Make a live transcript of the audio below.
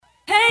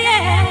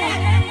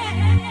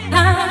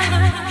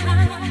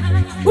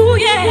Ooh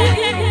yeah,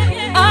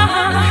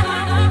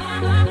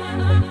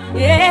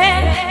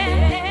 yeah.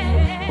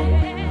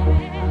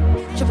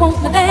 You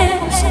want me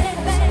dance?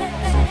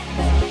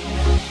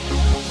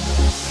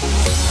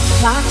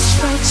 Clock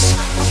strikes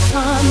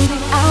upon the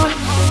hour,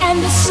 and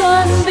the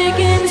sun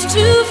begins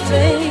to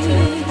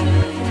fade.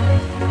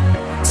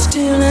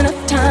 Still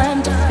enough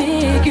time to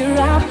figure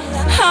out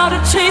how to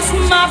chase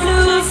my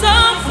blues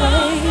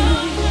away.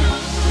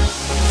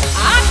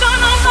 I'm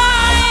gonna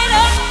ride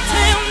up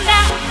till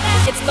now.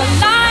 It's the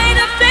light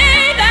of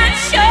day that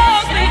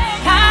shows me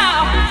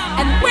how.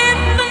 And when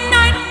the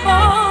night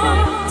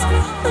falls,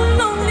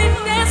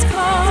 loneliness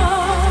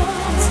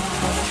calls.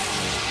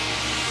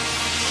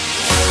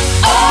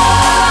 Oh,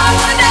 I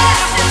wanna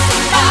dance with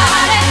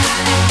somebody.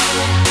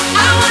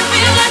 I wanna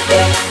feel like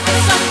being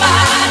with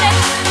somebody.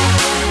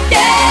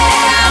 Yeah,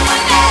 I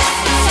wanna dance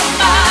with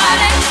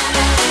somebody.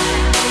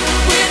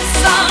 With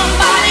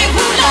somebody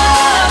who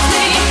loves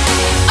me.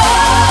 Oh,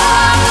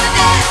 I wanna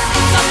dance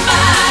with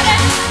somebody.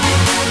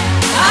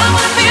 I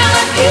wanna feel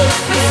like you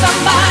with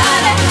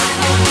somebody.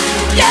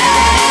 Yeah,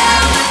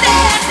 I wanna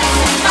dance with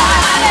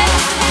somebody.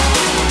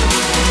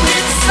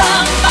 With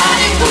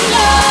somebody who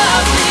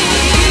loves me.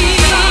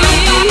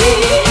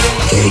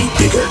 Hey,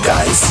 bigger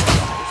guys,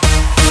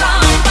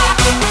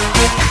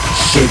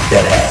 shake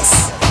that ass.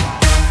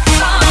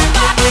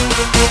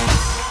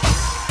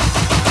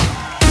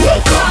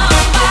 Welcome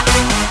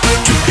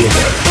to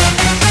Bigger.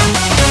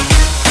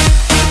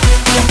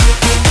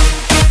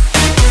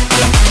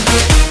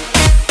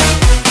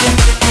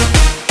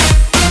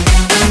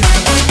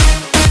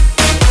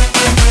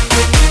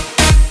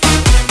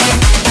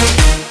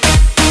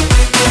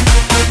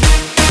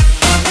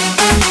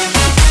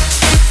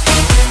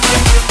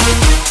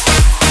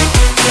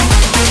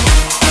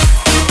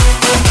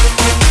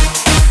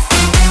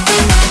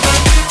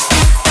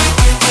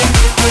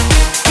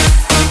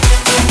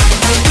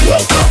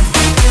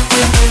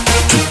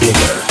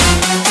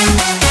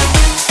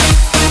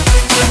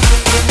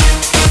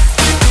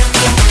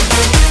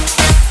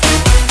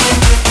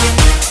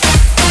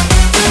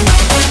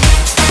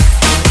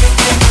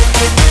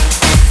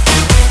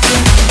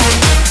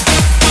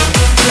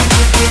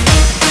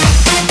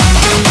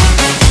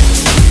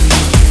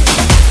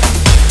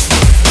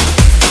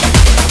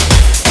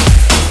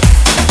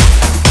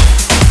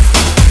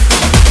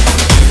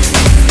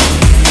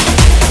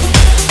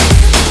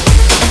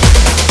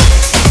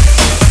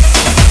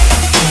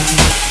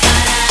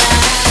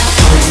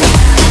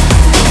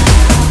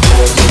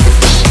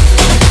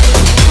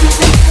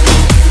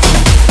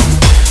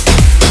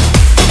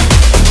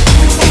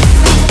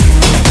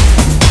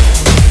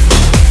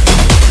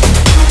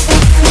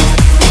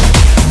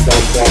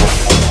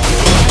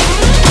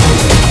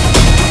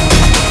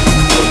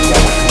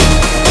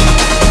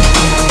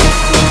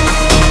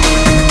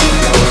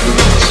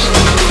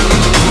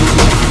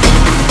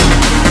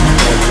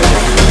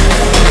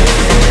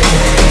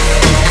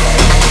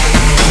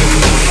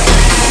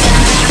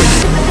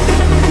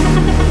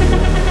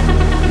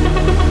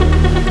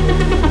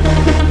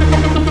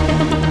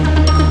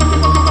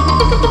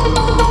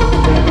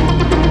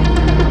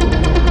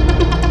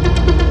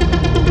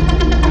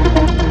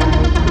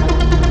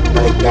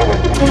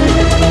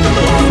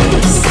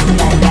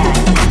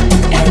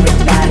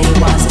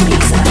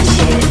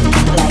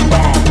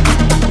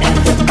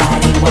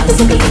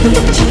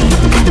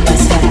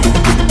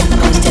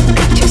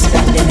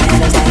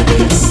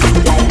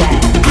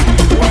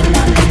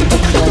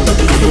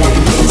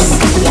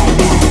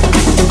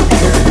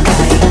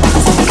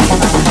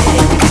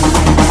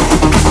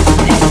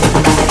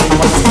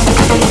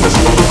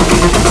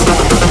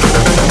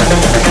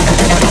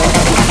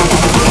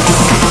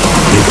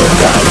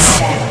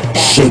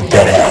 Shake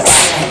that ass.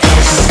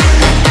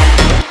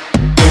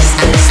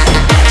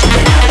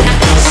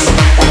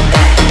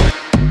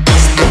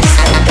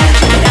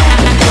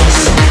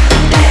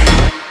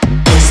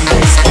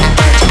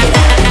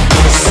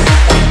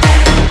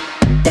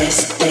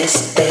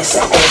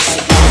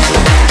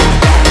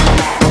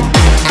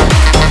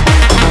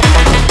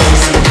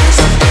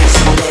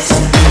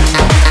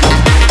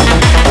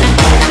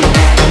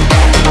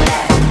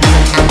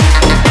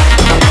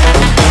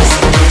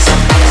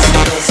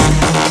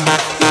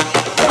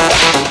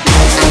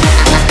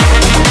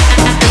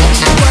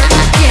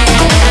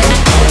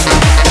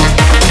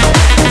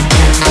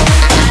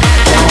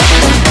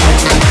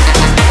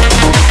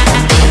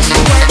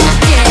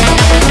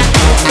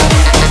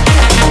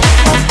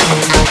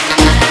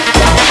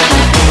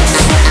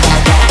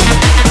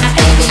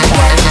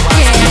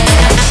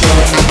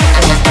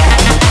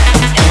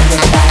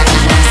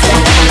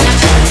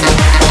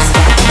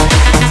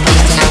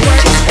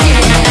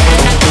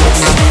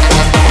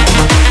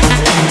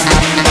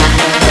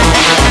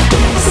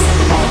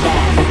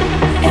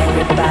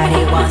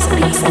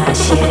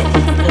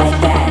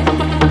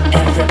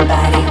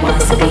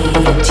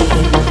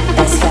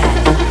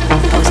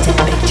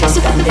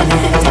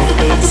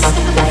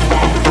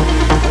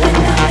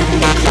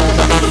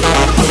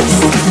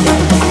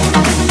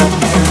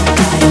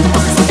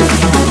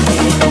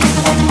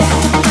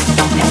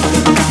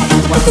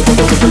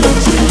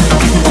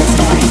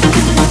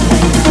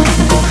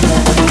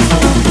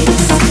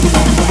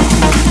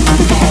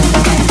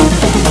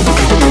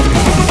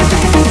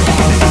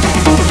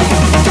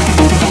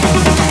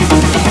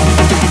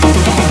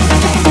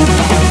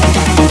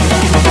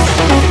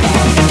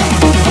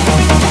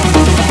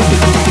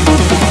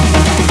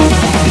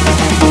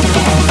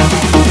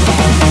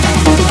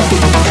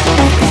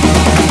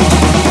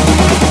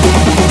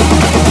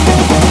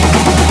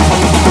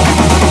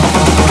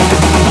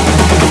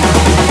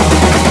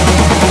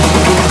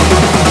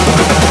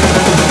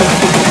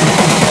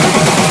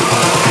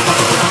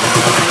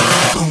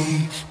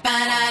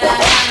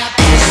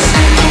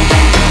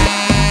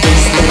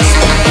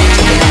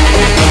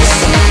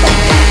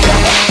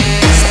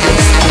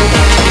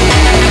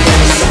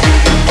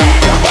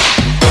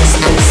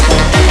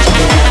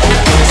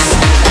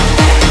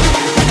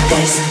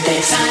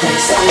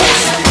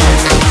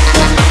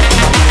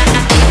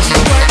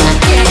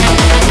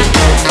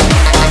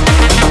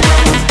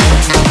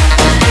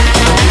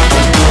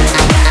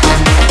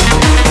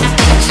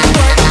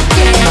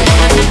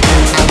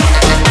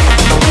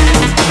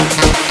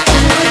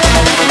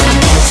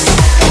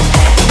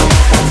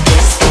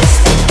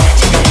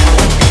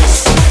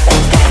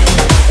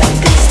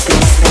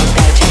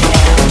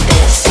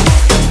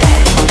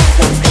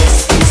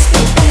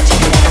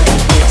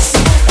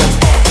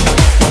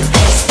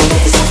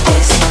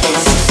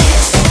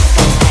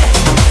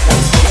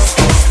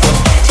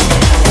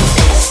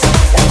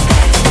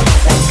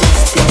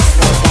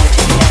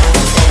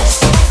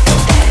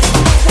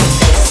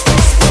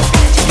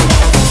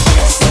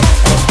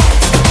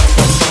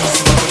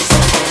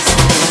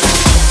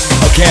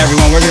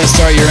 we're gonna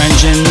start your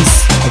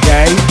engines,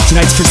 okay?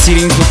 Tonight's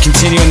proceedings will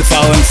continue in the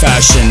following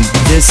fashion.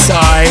 This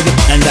side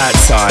and that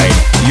side.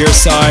 Your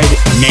side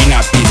may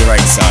not be the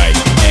right side.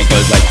 And it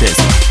goes like this.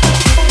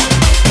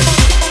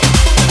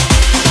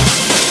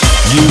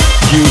 You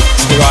to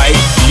the right,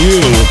 you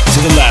to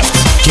the left.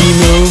 Can you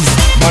move?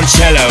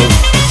 Marcello,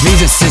 please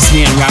assist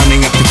me in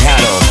rounding up the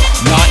cattle.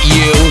 Not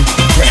you,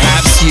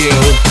 perhaps you,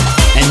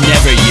 and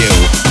never you.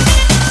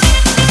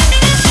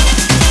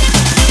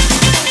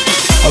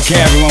 Okay,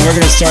 everyone, we're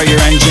gonna start your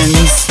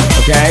engines,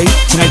 okay?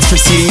 Tonight's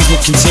proceedings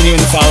will continue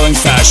in the following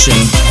fashion.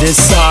 This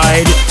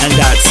side and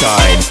that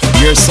side.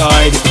 Your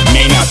side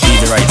may not be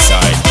the right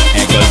side.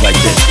 And it goes like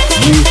this.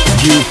 You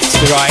to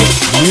the right,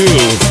 you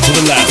to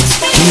the left.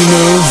 Can you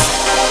move?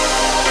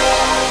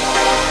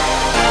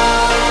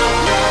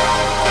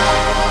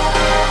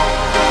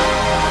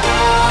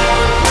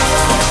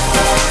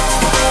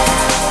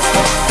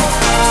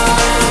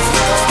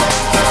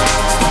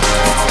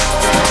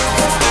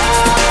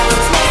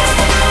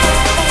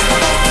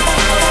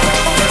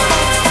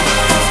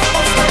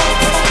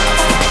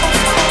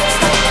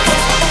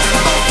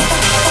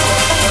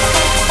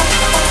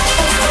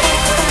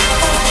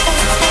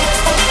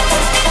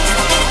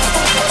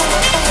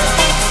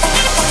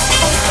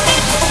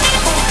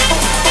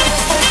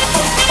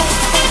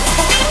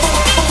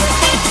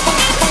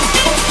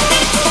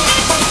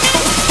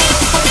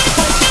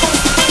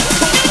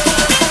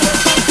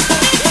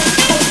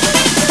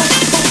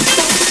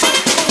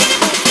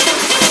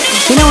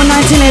 In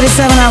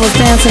 1987, I was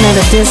dancing at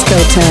a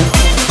discotheque,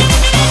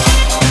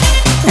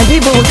 and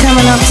people were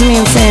coming up to me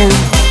and saying,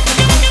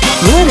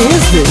 "What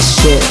is this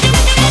shit?"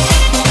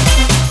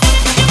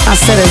 I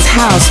said, "It's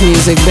house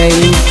music,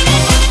 baby."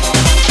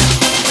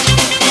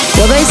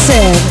 Well, they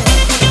said,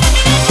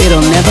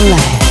 "It'll never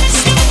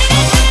last."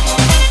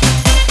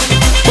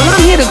 Well,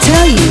 I'm here to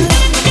tell you,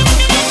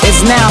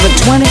 it's now the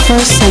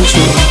 21st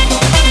century,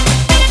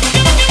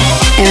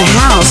 and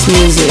house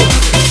music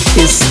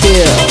is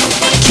still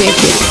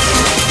kicking.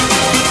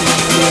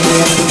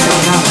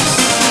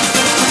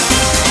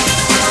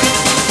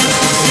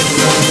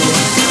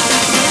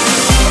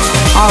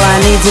 All I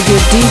need's a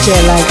good DJ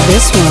like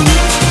this one.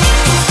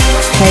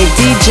 Hey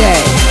DJ,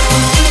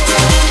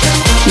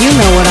 you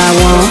know what I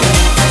want.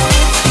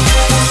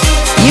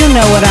 You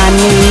know what I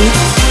need.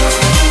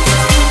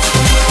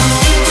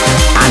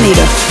 I need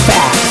a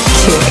fat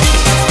kick.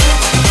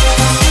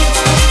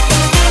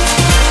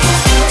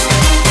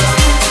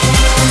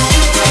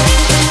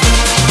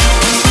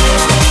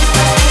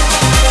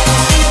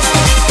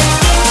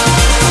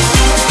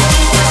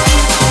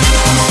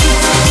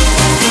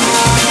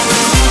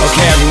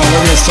 Okay, everyone,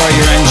 we're gonna start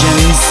your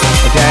engines,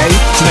 okay?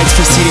 Tonight's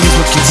proceedings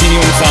will continue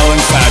in the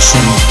following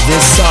fashion.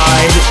 This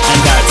side and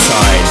that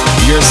side.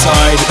 Your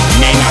side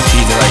may not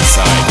be the right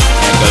side.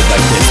 And it goes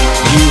like this.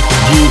 You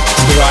to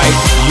the right,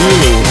 you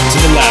to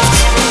the left.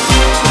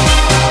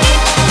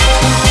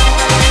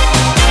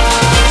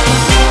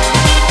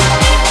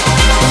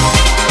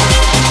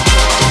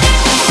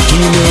 Can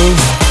you move?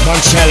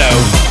 Marcello,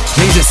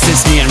 please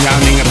assist me in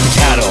rounding up the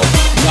cattle.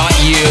 Not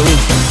you,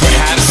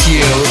 perhaps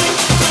you,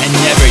 and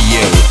never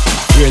you.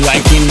 Your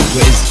liking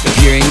was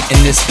appearing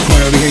in this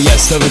corner over here.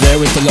 Yes, over there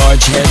with the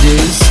large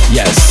hairdos.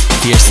 Yes,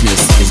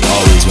 fierceness is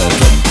always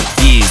welcome.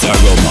 These are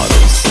role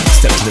models.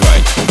 Step to the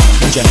right.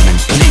 Gentlemen,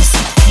 please.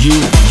 You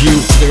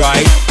to the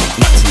right,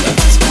 not to the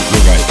left.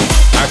 You're right.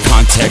 Our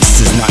context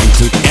does not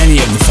include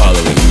any of the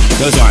following.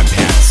 Those aren't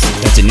pants.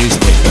 That's a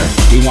newspaper.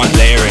 We want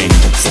layering.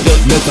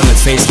 Spilt milk on the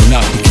face will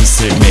not be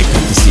considered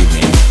makeup this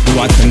evening. We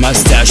want the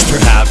mustache,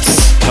 perhaps.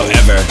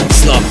 However,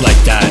 slop like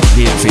that,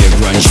 leave it for your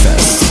grunge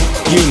fest.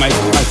 You, my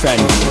friend,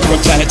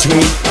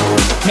 Brooklynatory,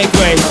 make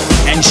way.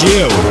 And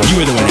you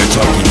were the one they're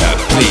talking about.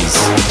 Please,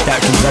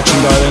 that complexion,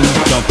 darling,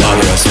 don't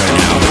bother us right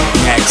now.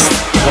 Next.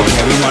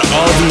 Okay, we want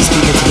all these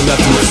people to the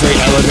left in the freight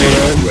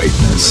elevator.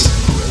 Greatness.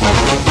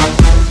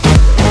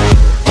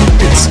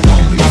 It's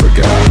only for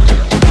God.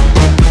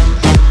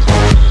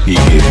 He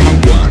gave you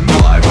one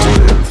life to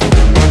live.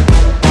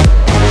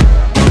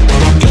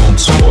 Don't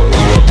spoil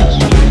your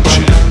only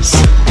chance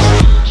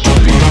to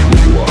be who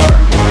you are.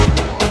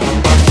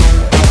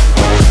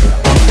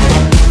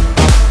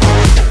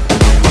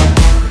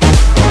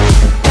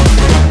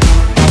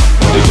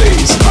 The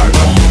days are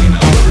only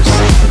numbers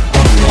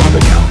on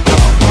the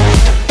countdown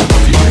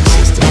of your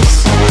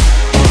existence.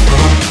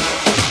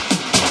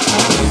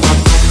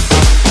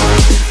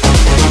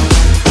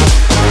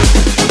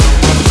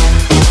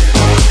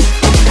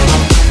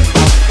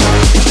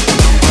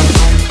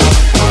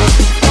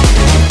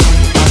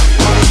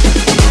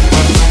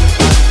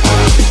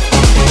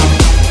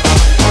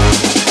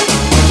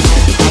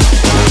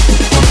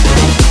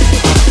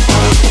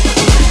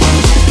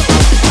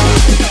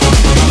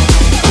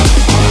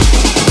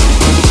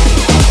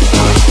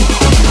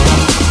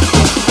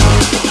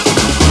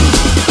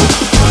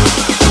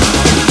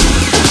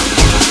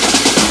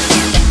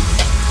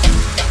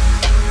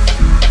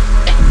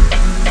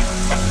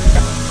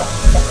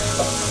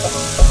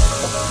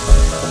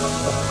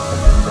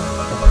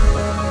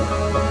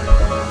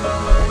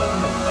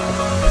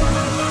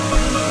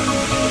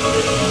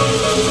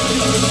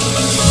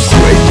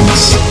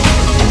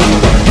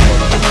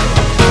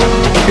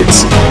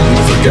 it's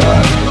only for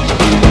God.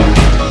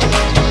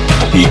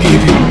 He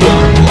gave you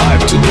one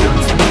life to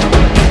live.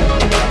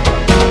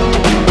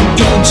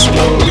 Don't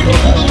spoil your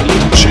own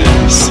little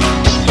chance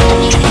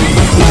to be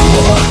who you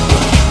are.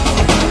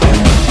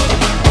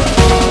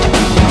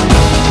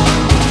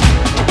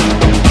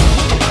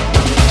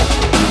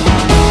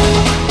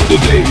 The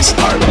days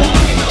are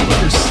only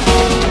numbers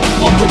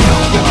on the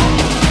countdown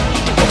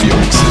of your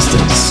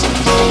existence.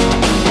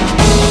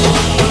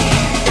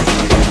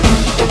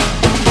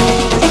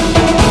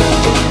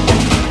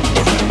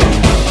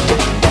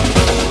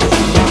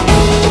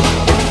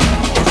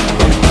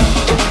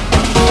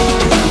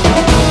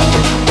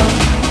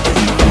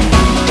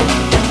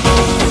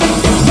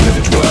 Live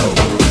it well.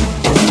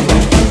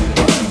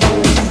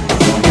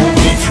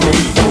 Be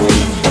free.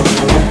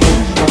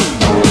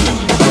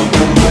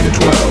 Live it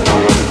well.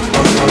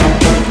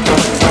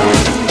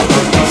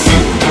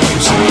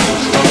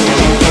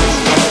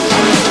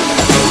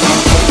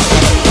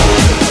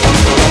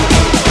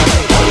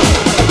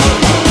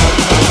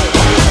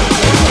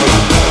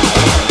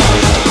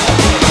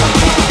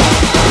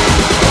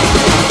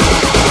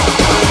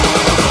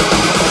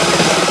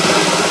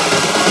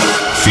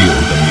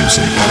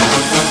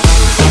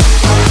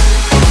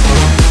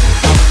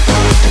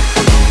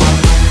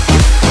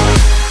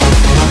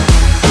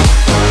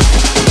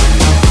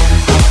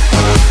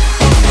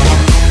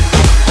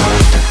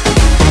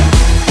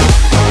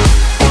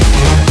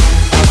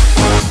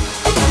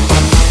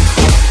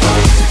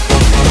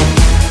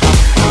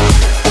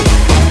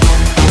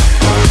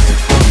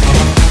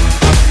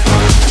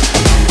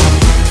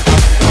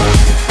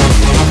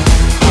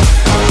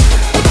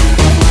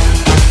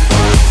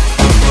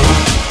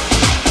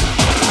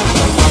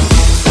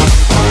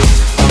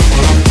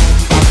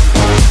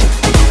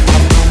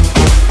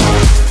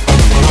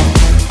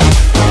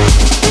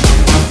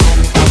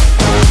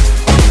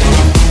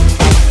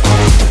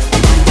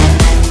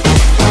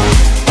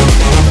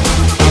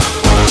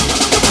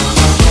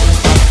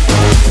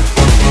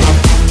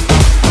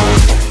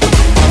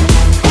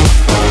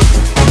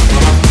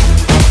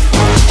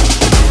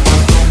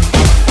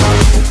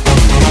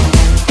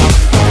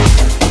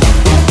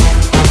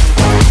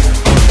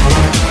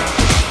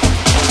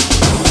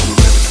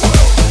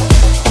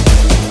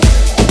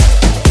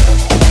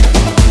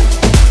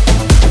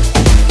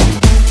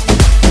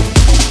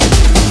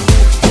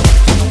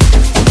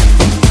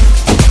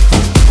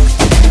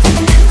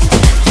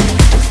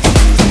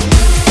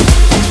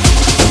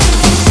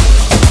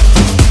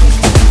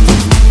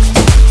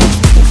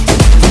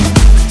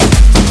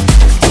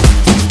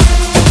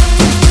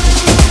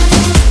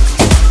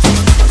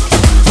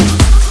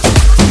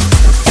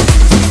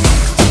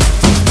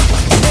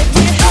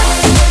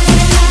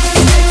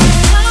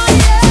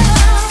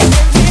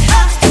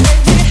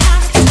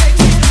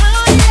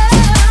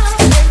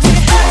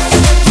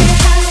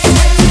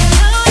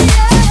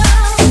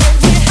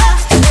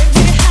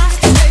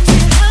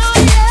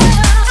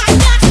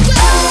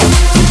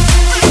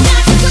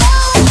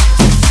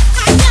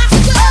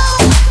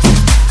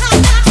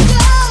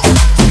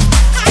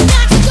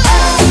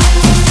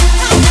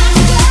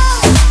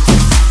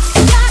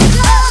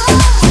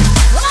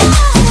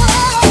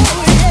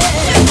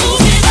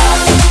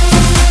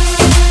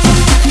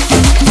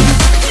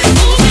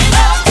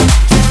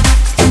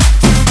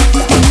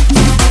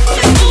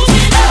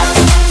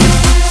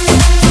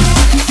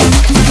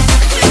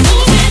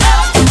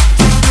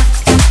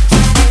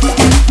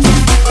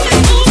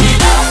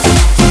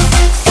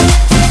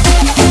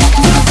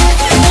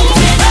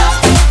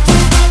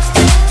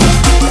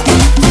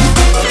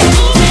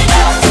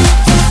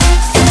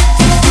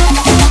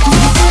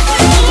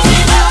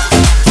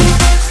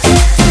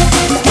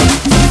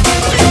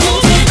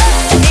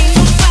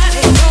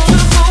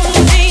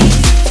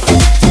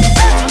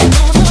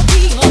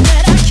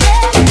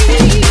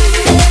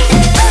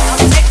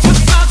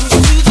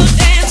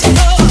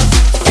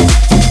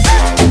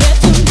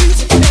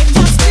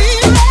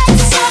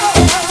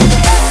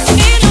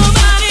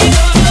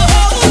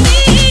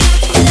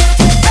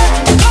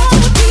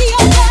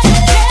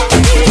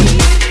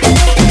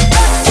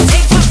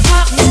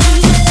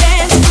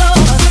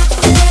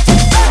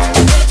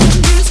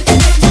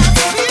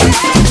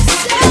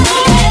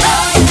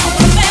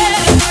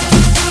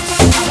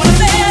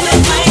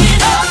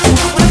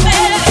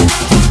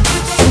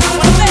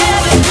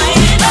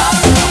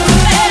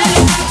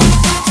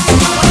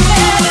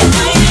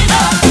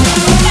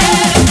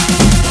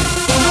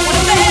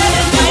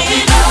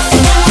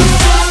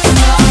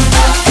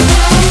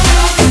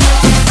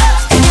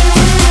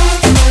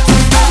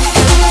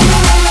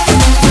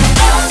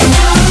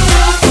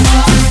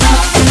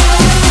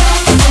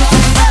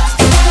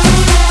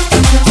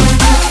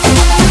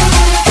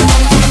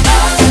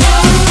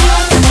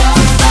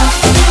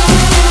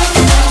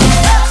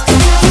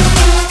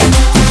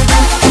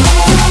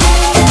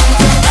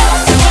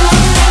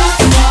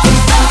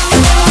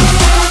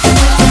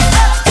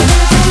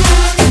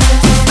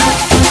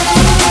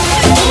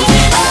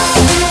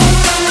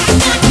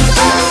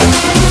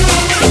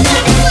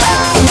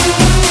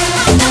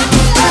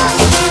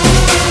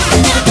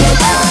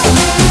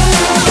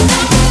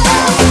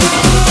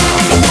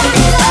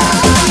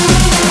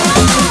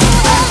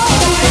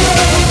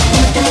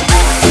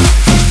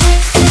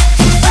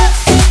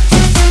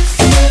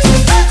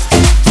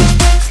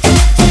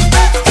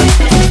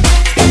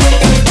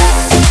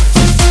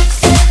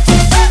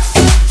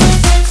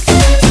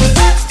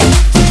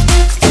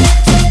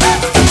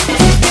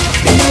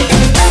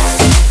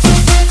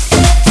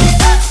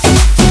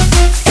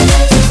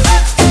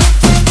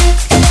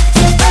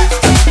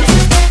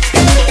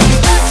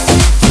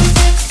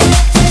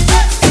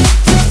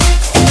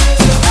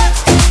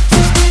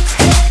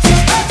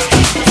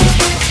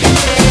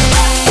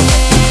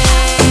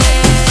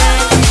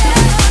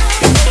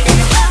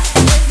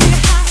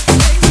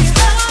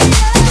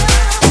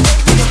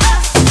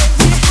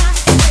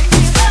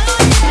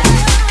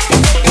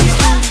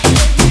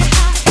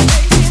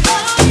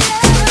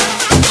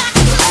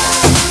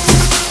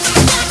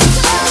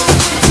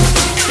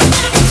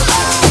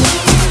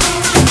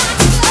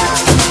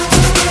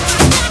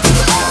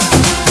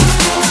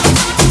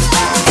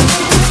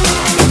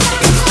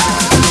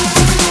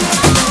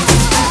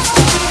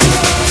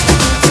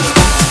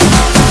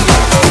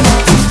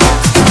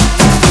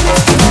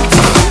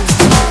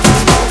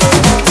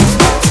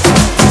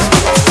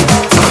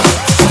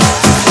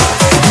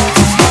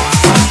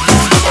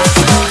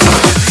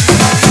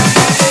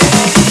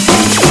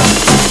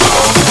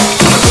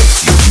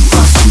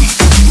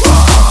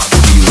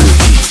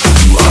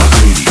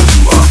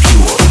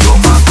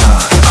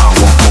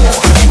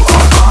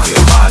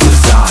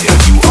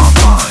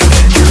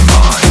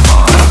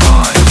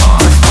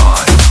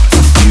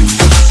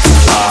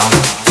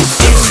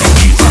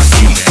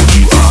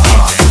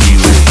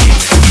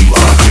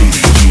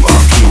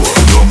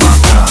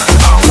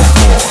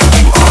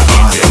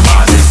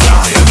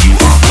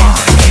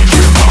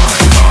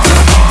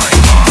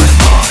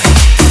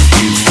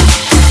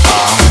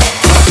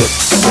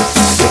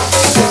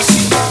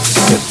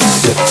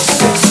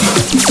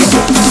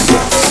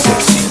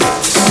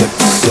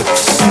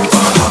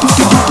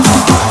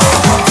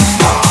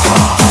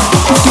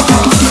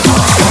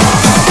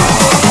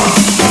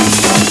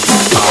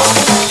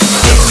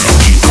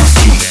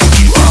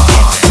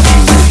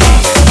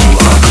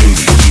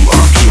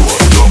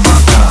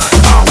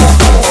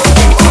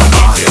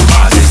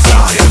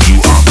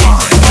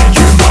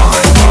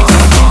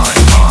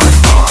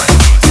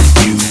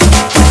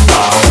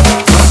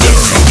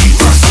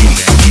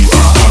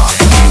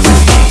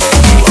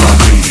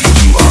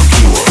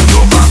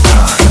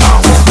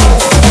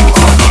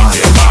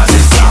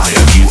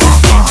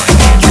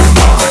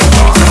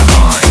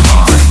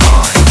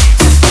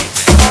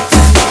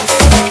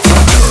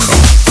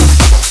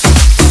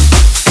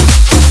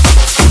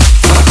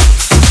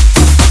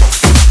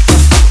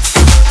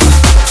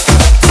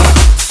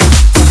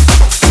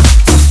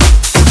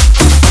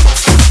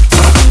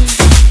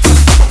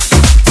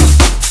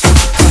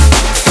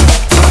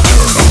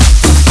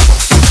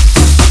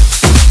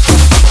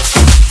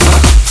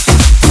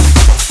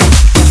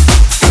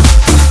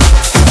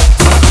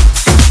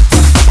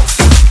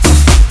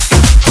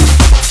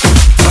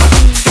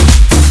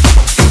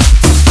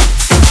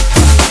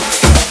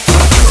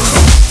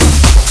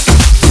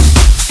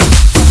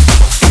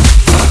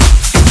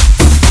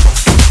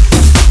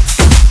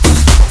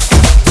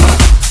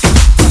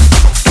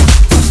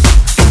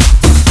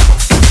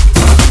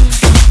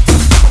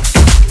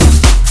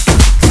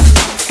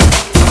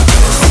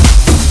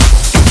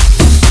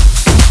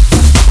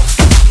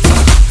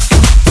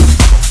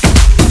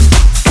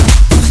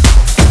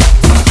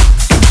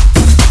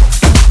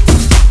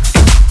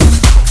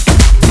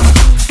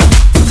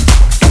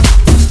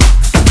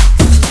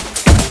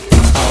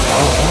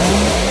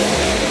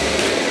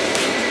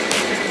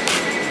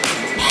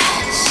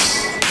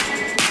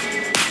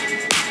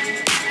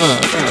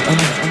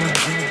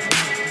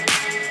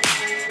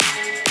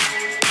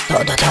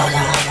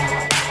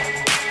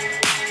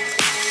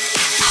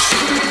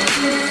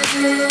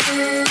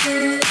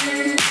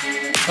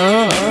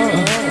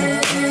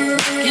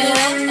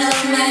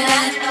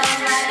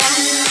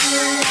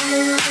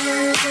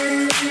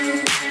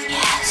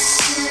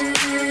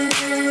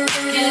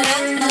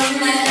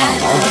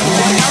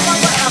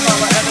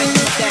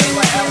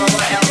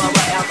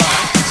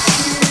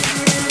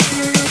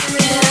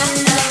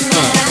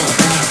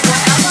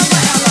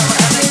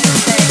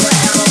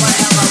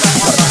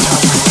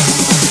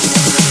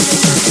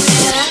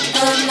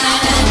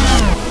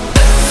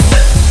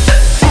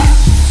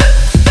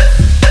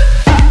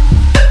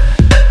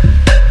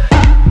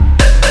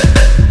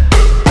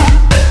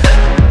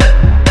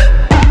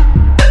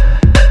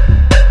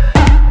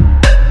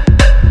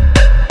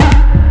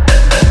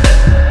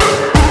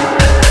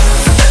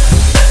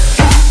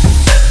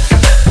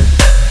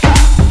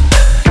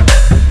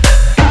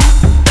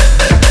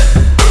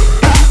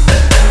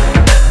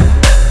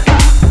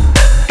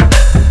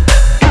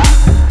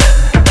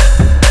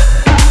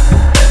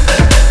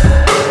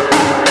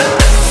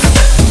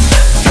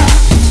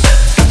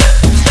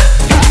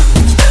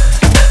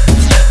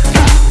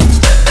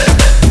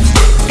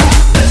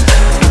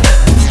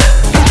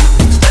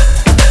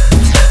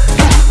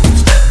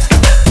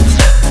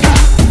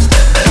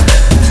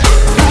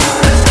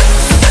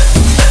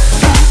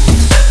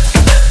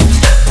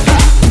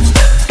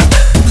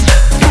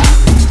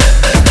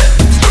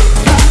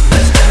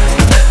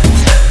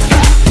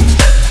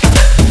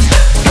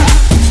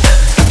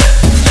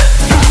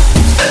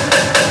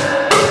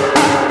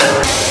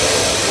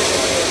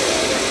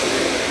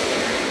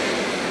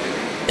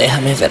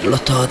 Déjame verlo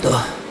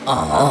todo.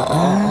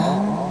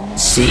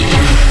 Sí,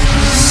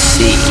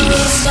 sí.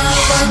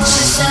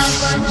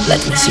 Let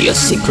me see your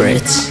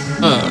secrets.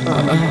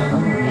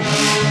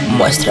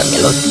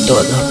 Muéstramelo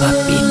todo,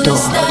 papito.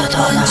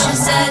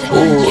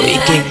 Uy,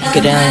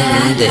 qué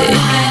grande.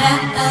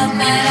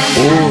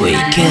 Uy,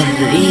 qué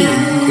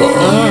rico.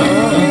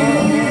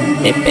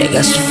 Me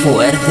pegas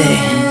fuerte.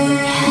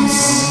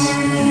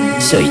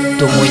 Soy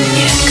tu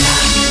muñeca.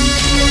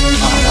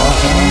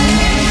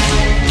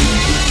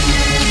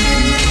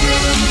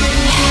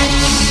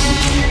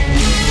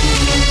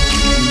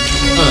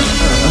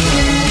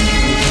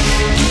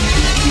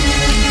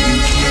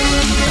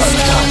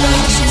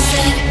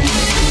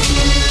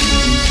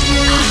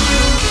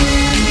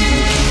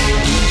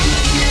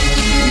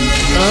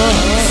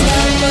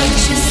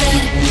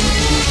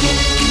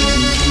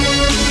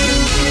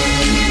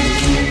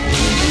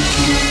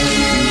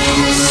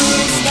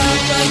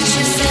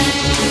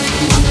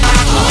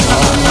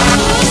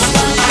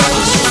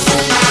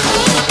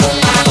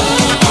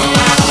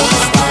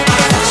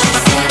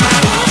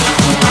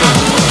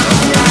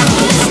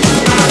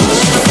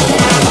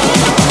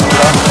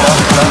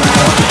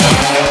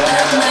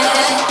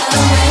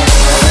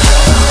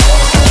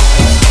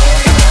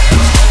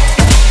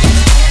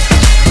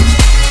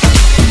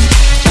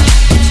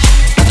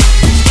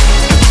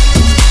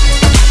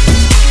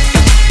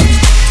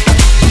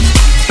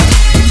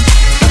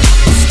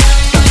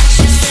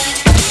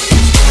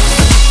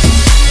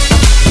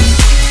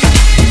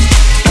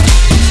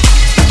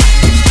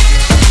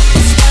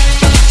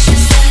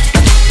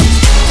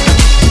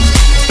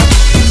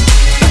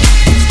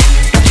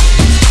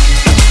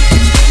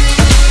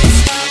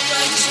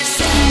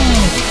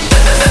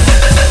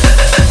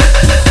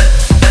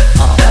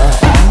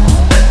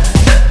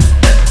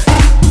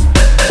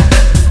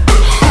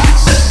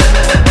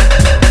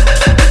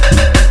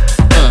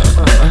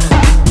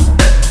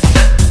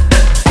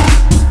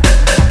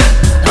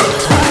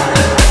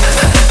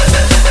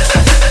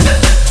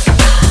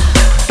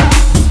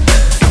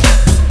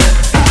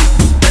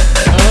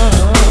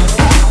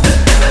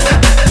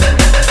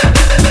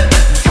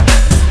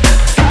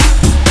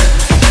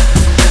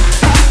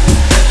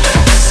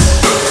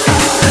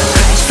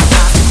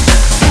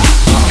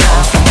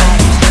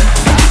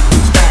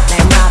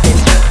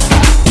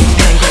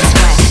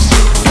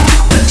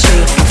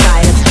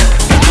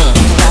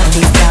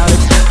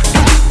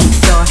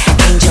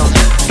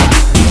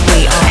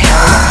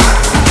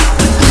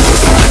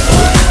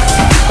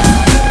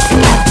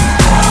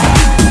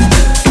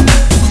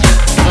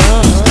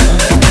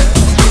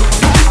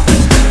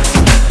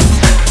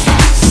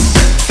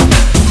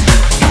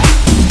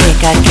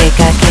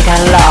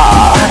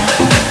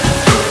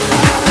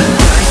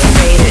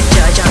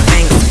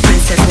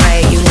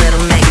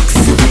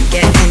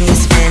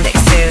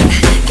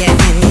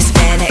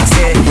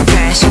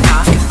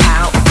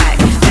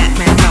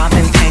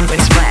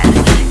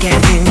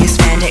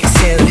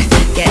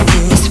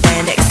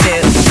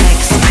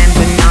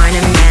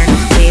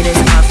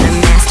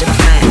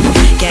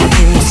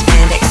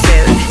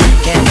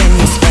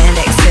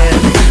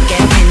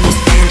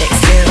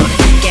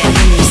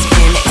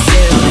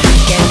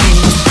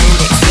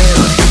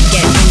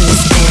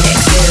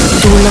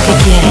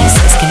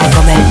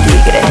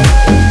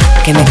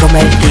 Que me coma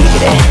el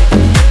tigre,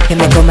 que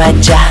me coma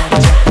ya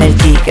el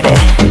tigre.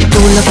 Tú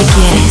lo que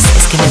quieres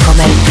es que me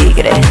coma el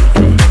tigre,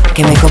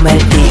 que me coma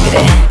el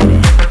tigre,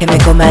 que me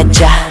coma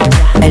ya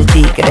el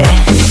tigre.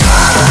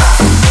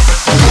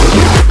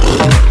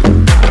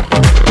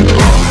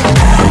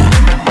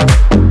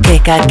 Que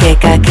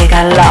qué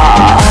calor.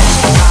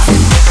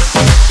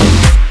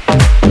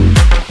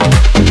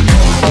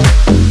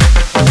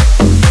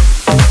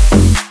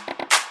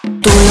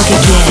 Tú lo que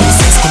quieres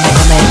es que me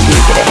coma el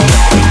tigre,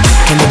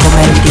 que me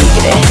coma el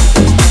tigre,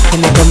 que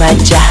me coma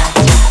ya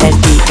el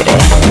tigre.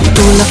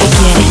 Tú lo que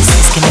quieres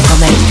es que me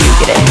coma el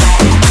tigre,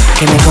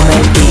 que me coma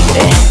el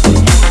tigre,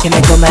 que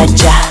me coma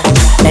ya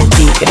el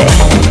tigre.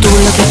 Tú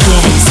lo que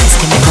quieres es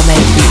que me coma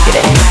el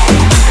tigre,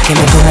 que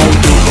me coma el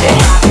tigre,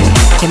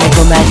 que me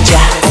coma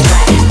ya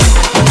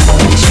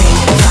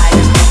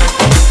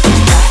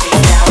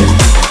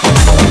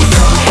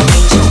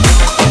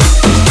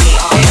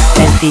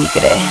el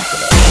tigre.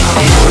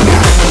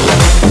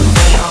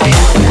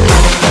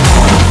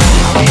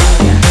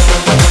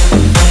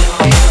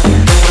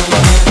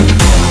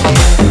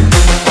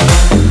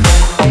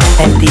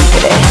 El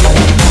tigre.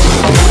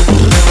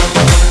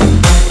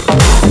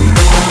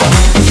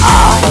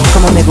 Ay,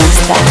 cómo me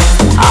gusta.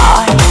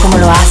 Ay, cómo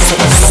lo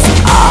haces.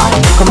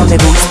 Ay, cómo me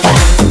gusta.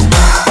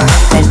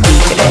 El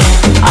tigre.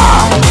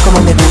 Ay,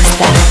 cómo me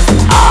gusta.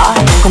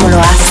 Ay, cómo lo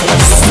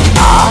haces.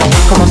 Ay,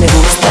 cómo me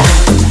gusta.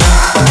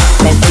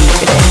 El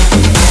tigre.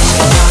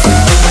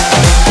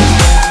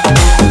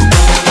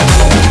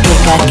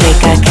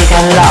 Qué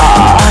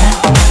calor.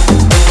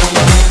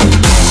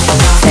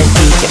 El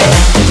tigre.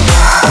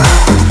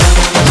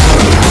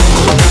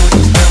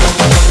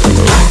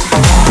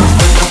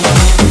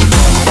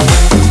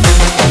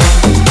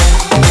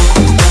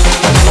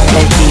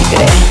 El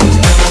tigre.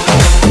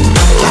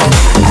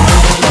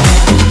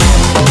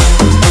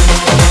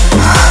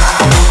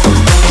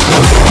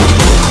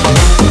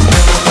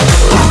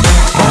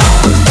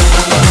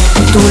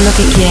 Tú lo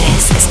que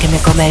quieres es que me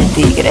coma el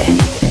tigre,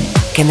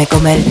 que me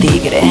coma el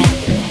tigre,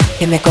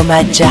 que me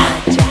coma ya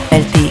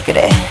el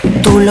tigre.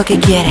 Tú lo que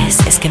quieres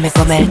es que me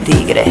coma el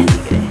tigre,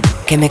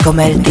 que me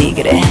coma el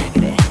tigre,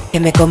 que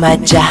me coma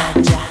ya.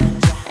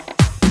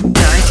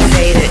 Darth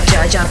Vader,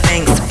 Jar Jar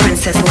Binks,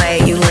 Princess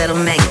Leia, you little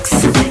minx.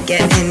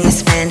 Get in your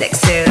spandex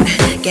suit,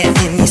 get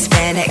in your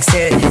spandex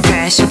suit.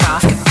 Crash,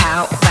 off,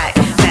 kapow, back,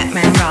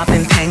 Batman,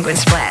 Robin, Penguin,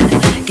 Splat.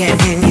 Get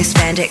in your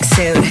spandex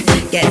suit,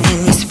 get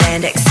in your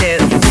spandex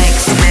suit.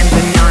 X-Men,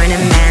 Banana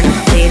Man,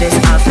 leaders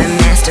of the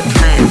master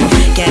plan.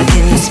 Get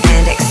in your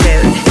spandex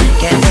suit,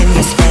 get in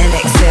your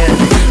spandex suit,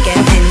 get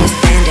in your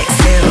spandex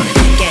suit,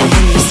 get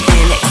in your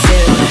spandex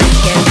suit,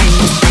 get in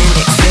your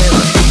spandex suit,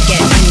 get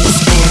in your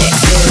spandex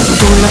suit.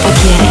 Tú lo que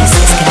quieres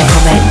es que me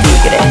coma el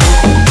tigre,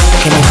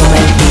 que me coma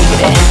el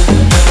tigre,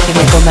 que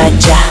me coma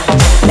ya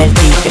el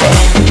tigre.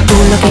 Tú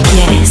lo que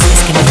quieres es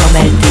que me coma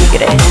el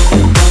tigre,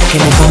 que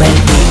me coma el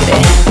tigre,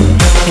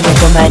 que me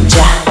coma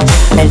ya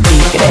el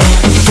tigre.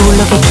 Tú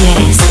lo que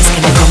quieres es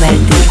que me coma el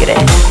tigre,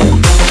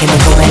 que me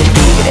coma el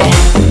tigre,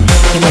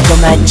 que me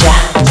coma ya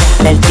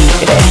el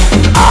tigre.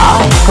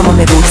 Ay, cómo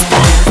me gusta.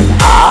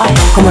 Ay,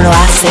 cómo lo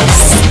haces.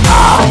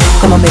 Ay,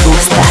 cómo me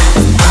gusta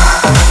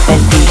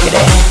el tigre.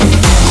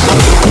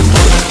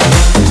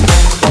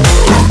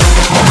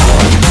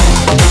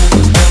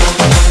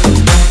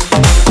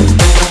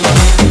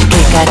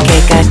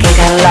 Qué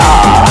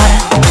calor.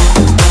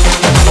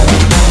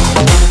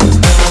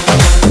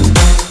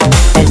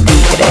 El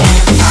tigre.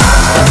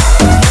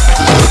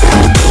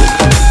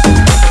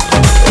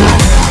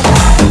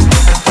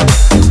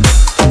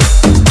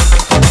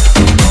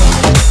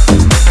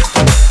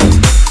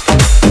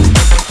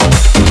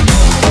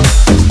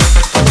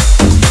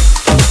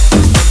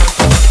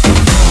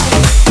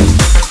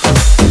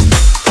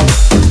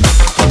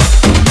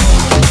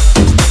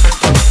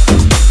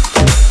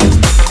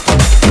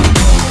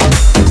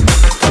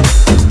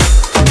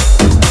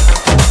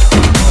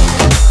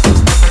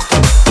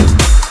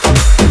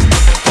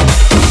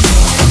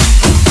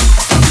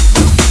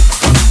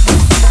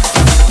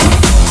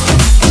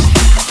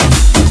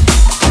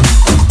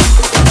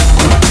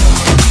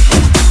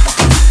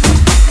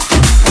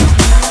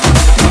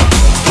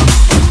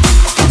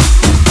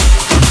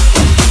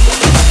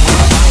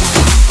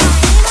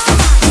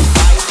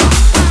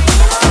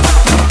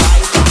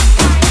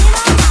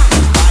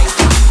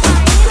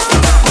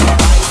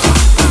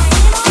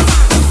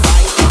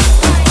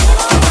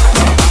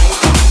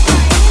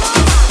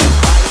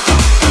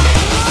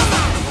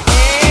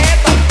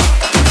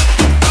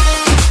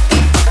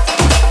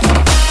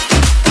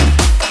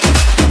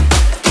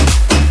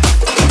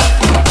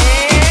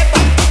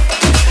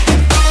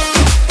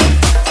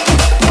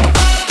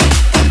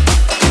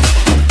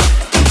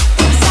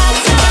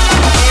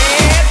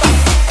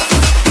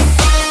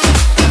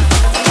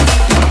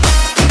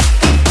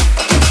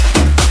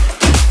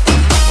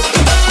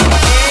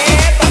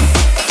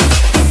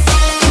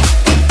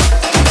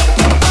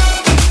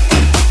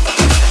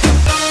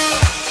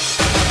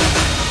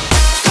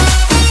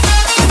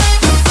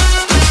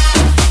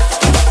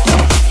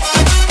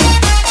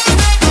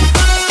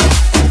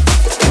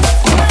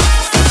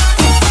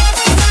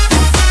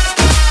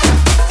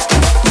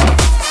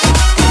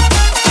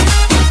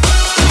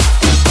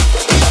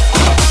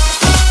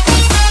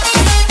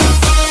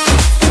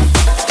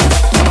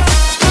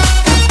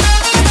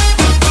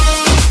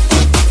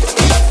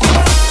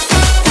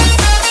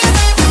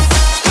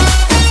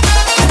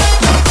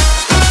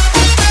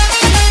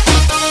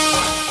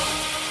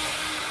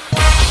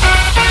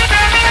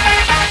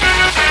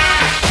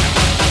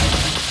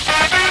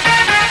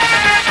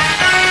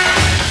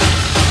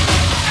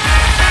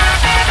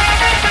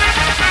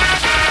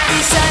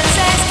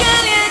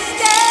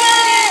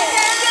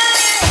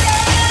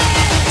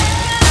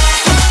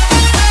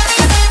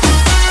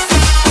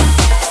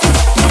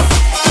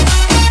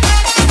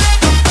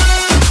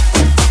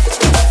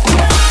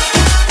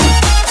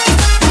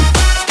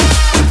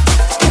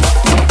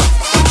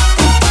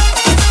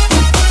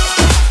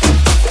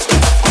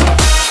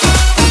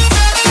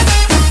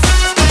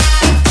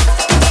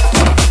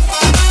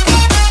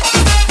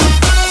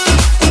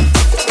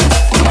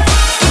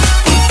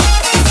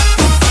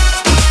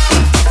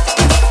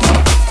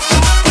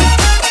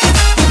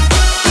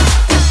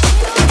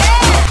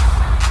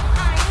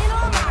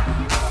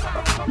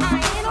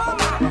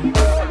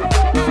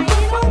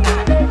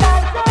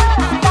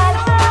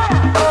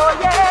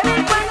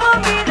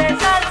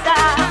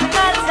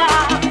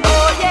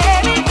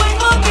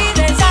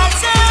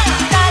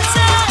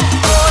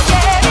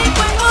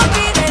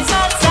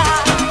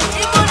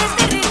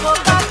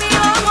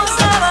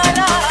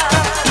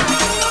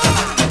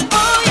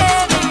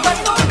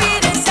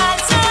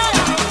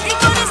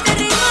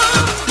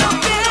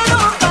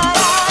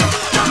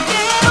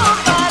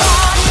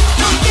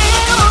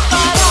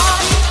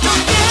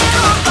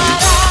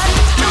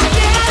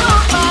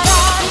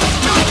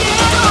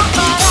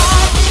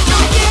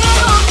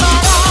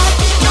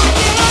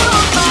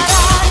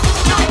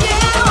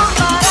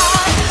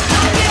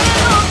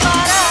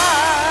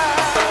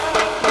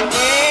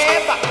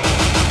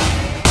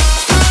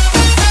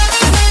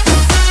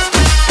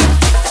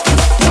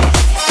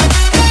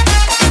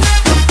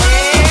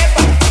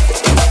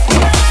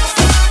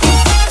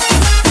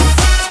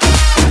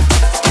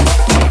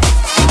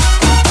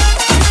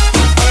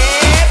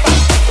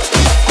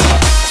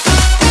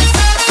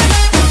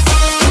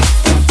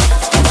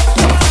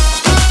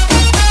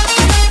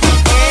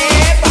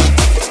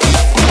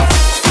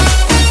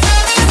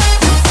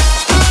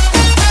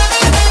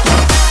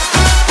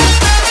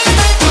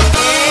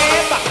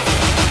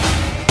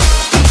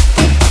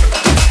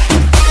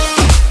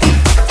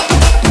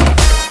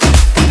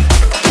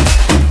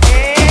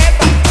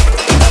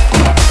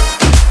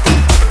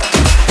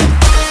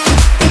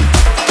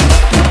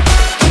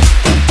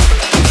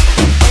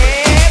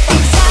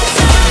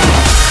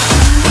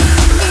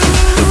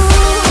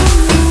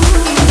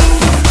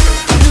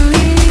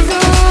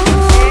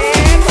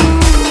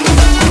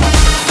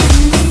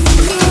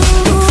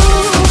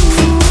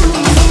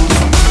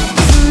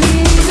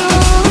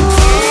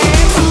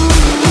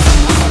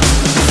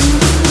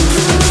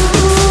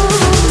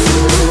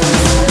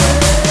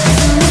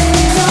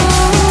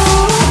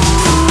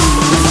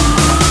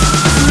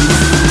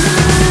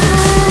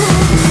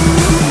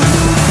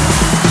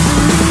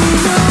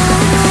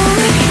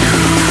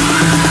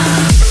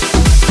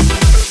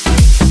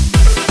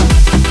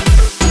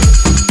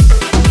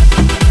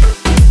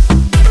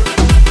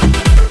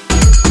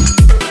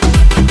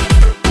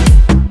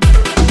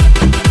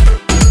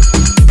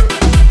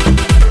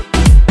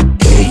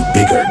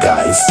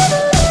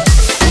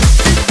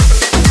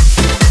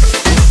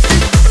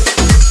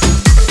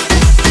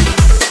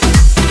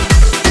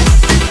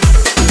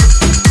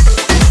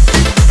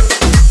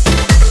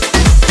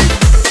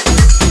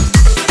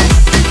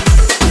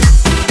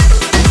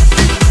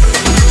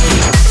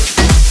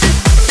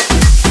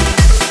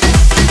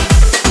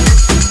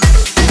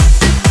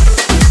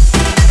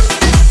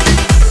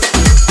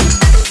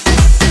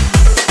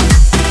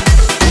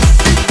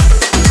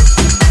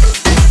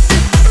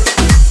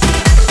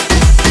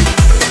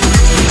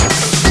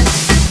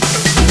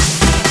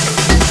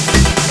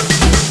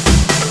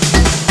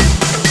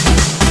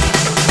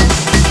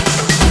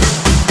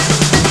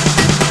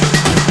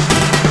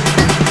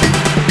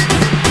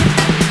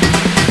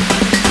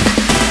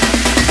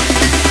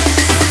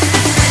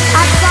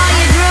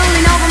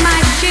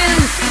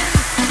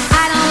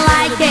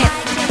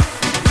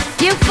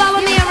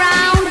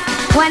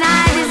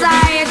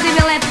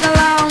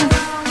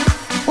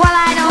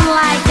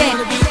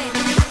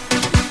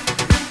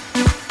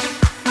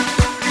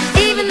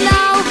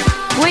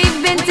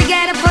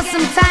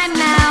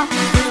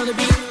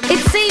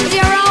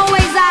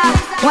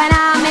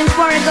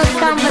 a good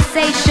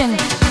conversation.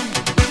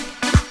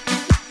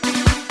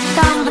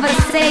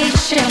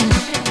 Conversation.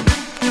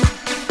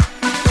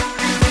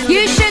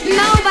 You should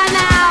know by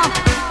now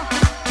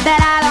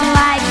that I don't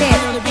like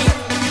it.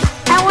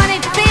 And when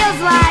it feels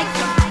like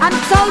I'm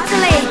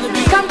totally,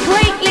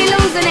 completely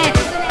losing it.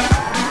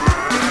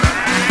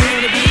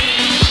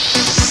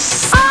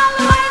 All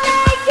the way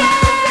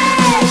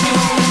naked.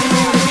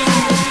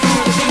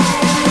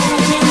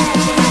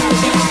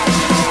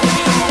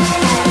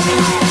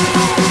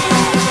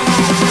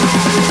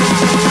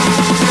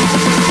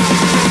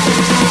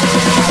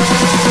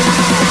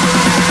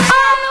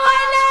 All the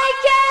way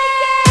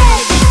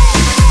naked.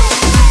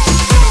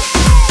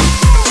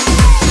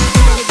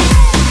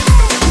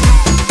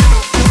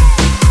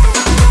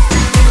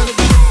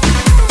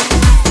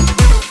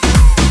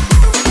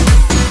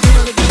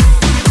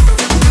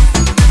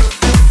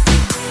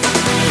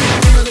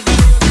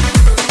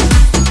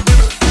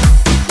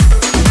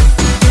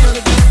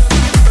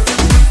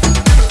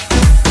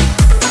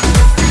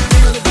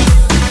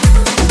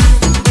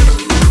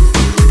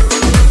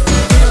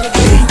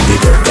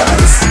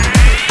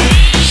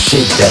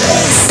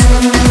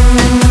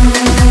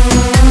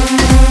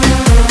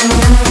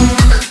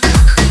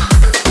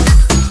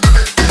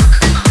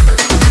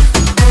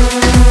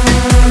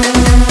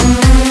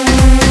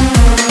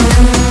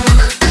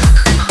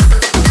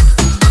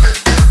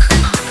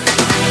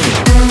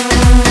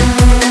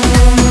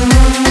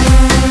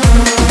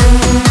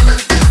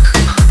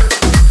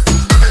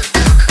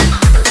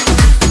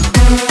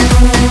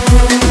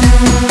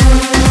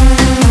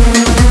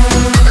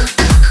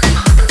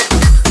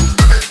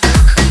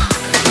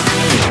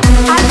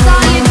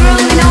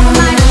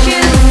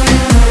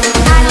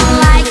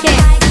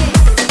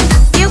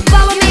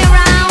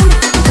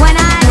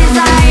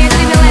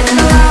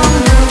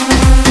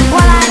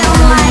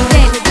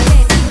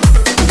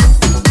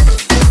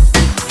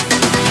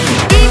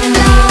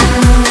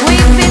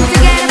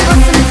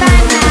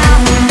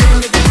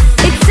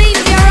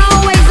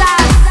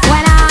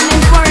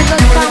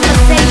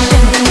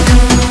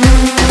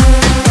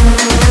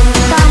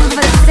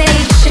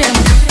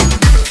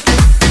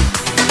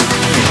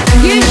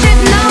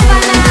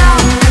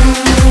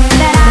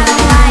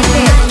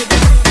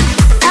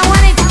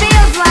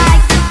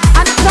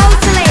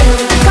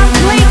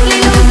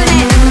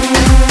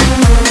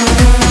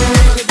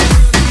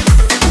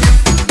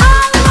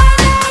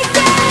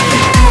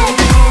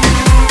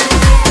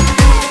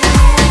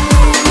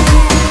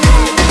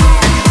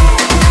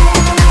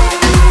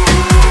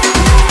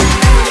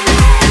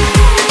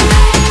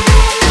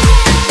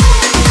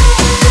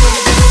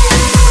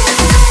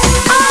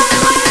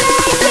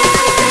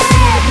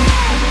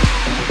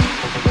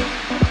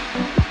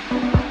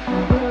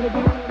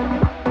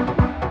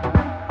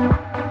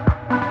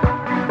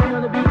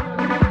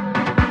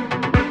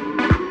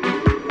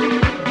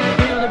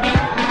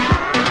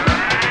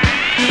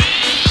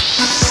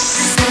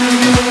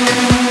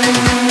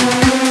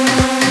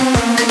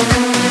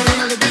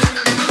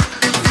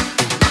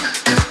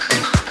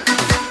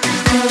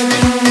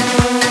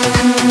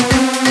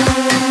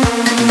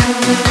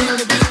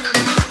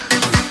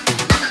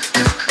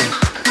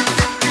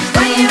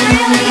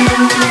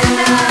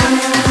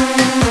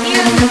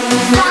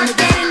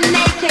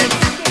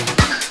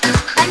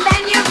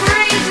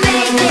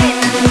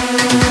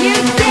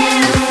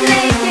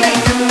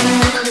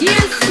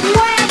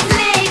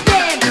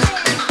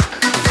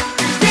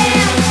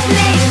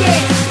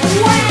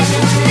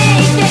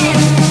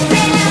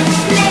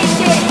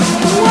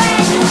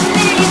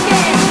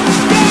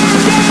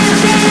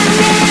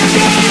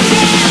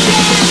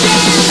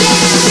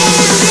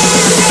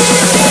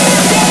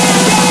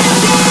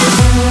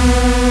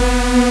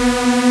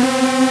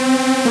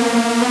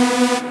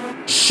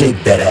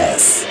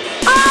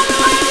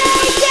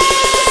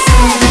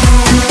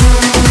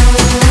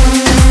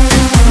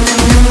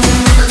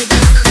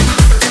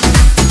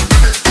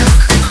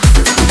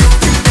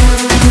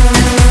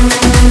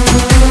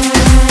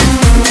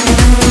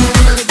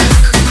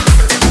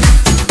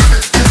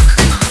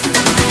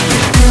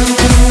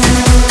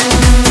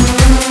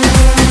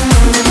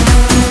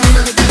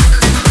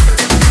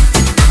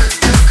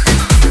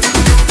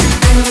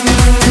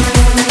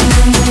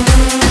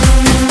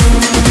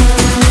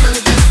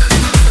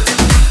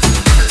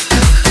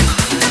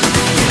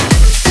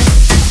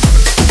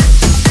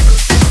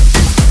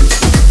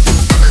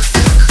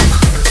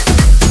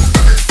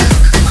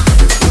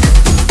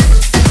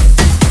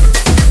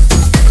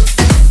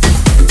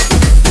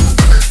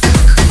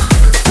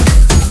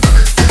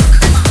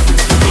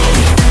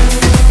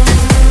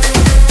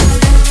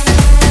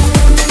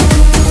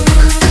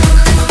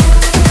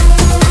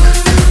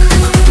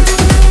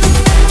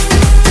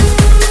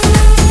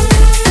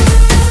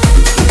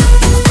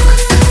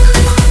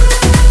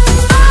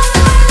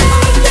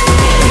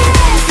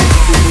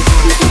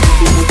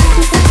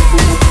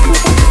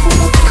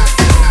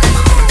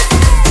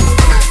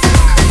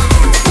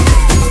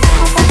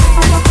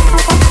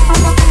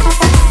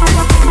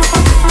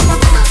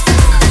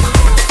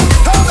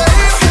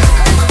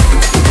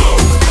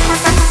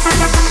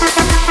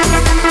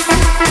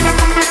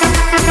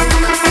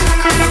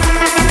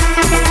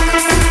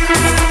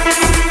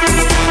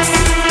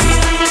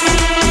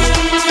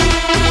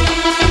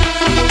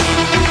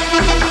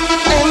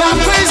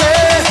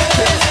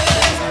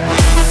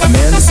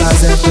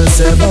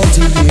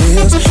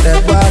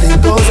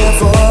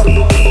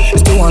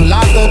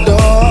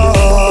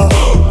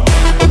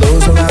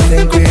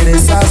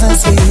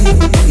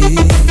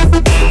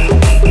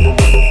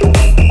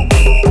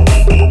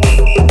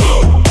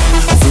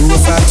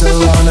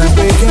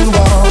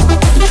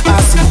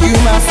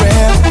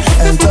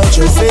 and touch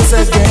your face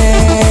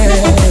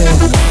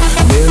again.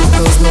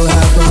 Miracles will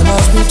happen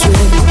as we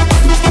dream.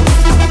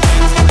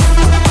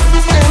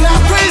 And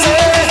I'm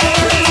crazy.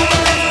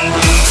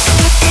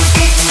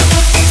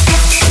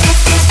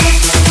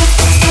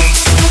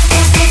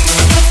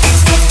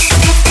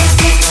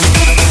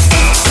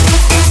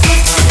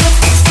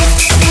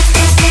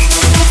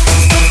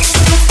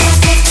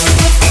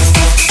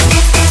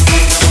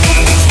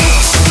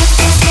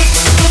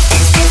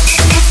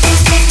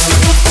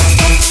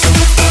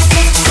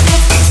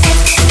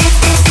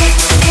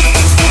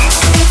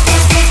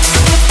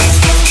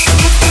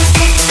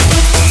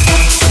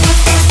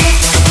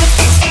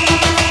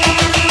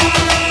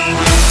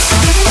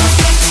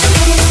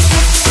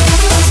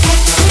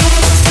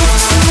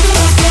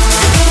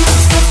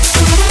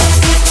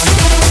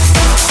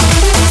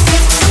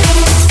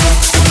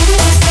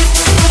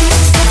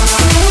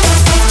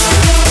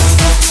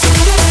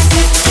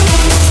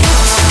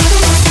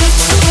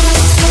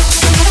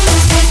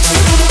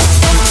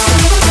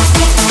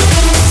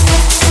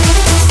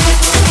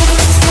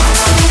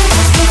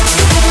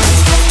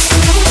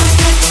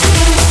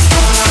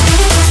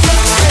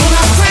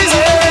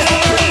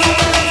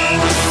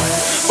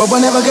 But we're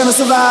never gonna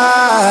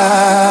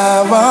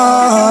survive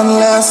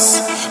unless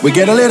we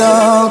get a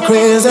little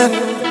crazy.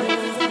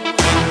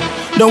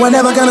 No, we're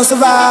never gonna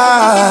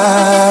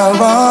survive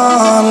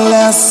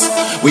unless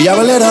we are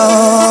a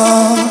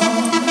little.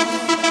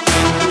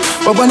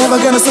 But we're never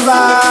gonna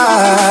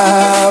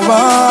survive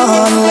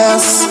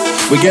unless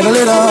we get a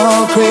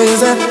little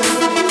crazy.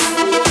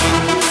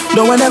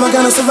 No, we're never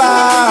gonna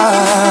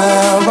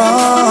survive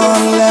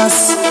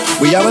unless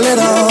we are a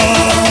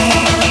little.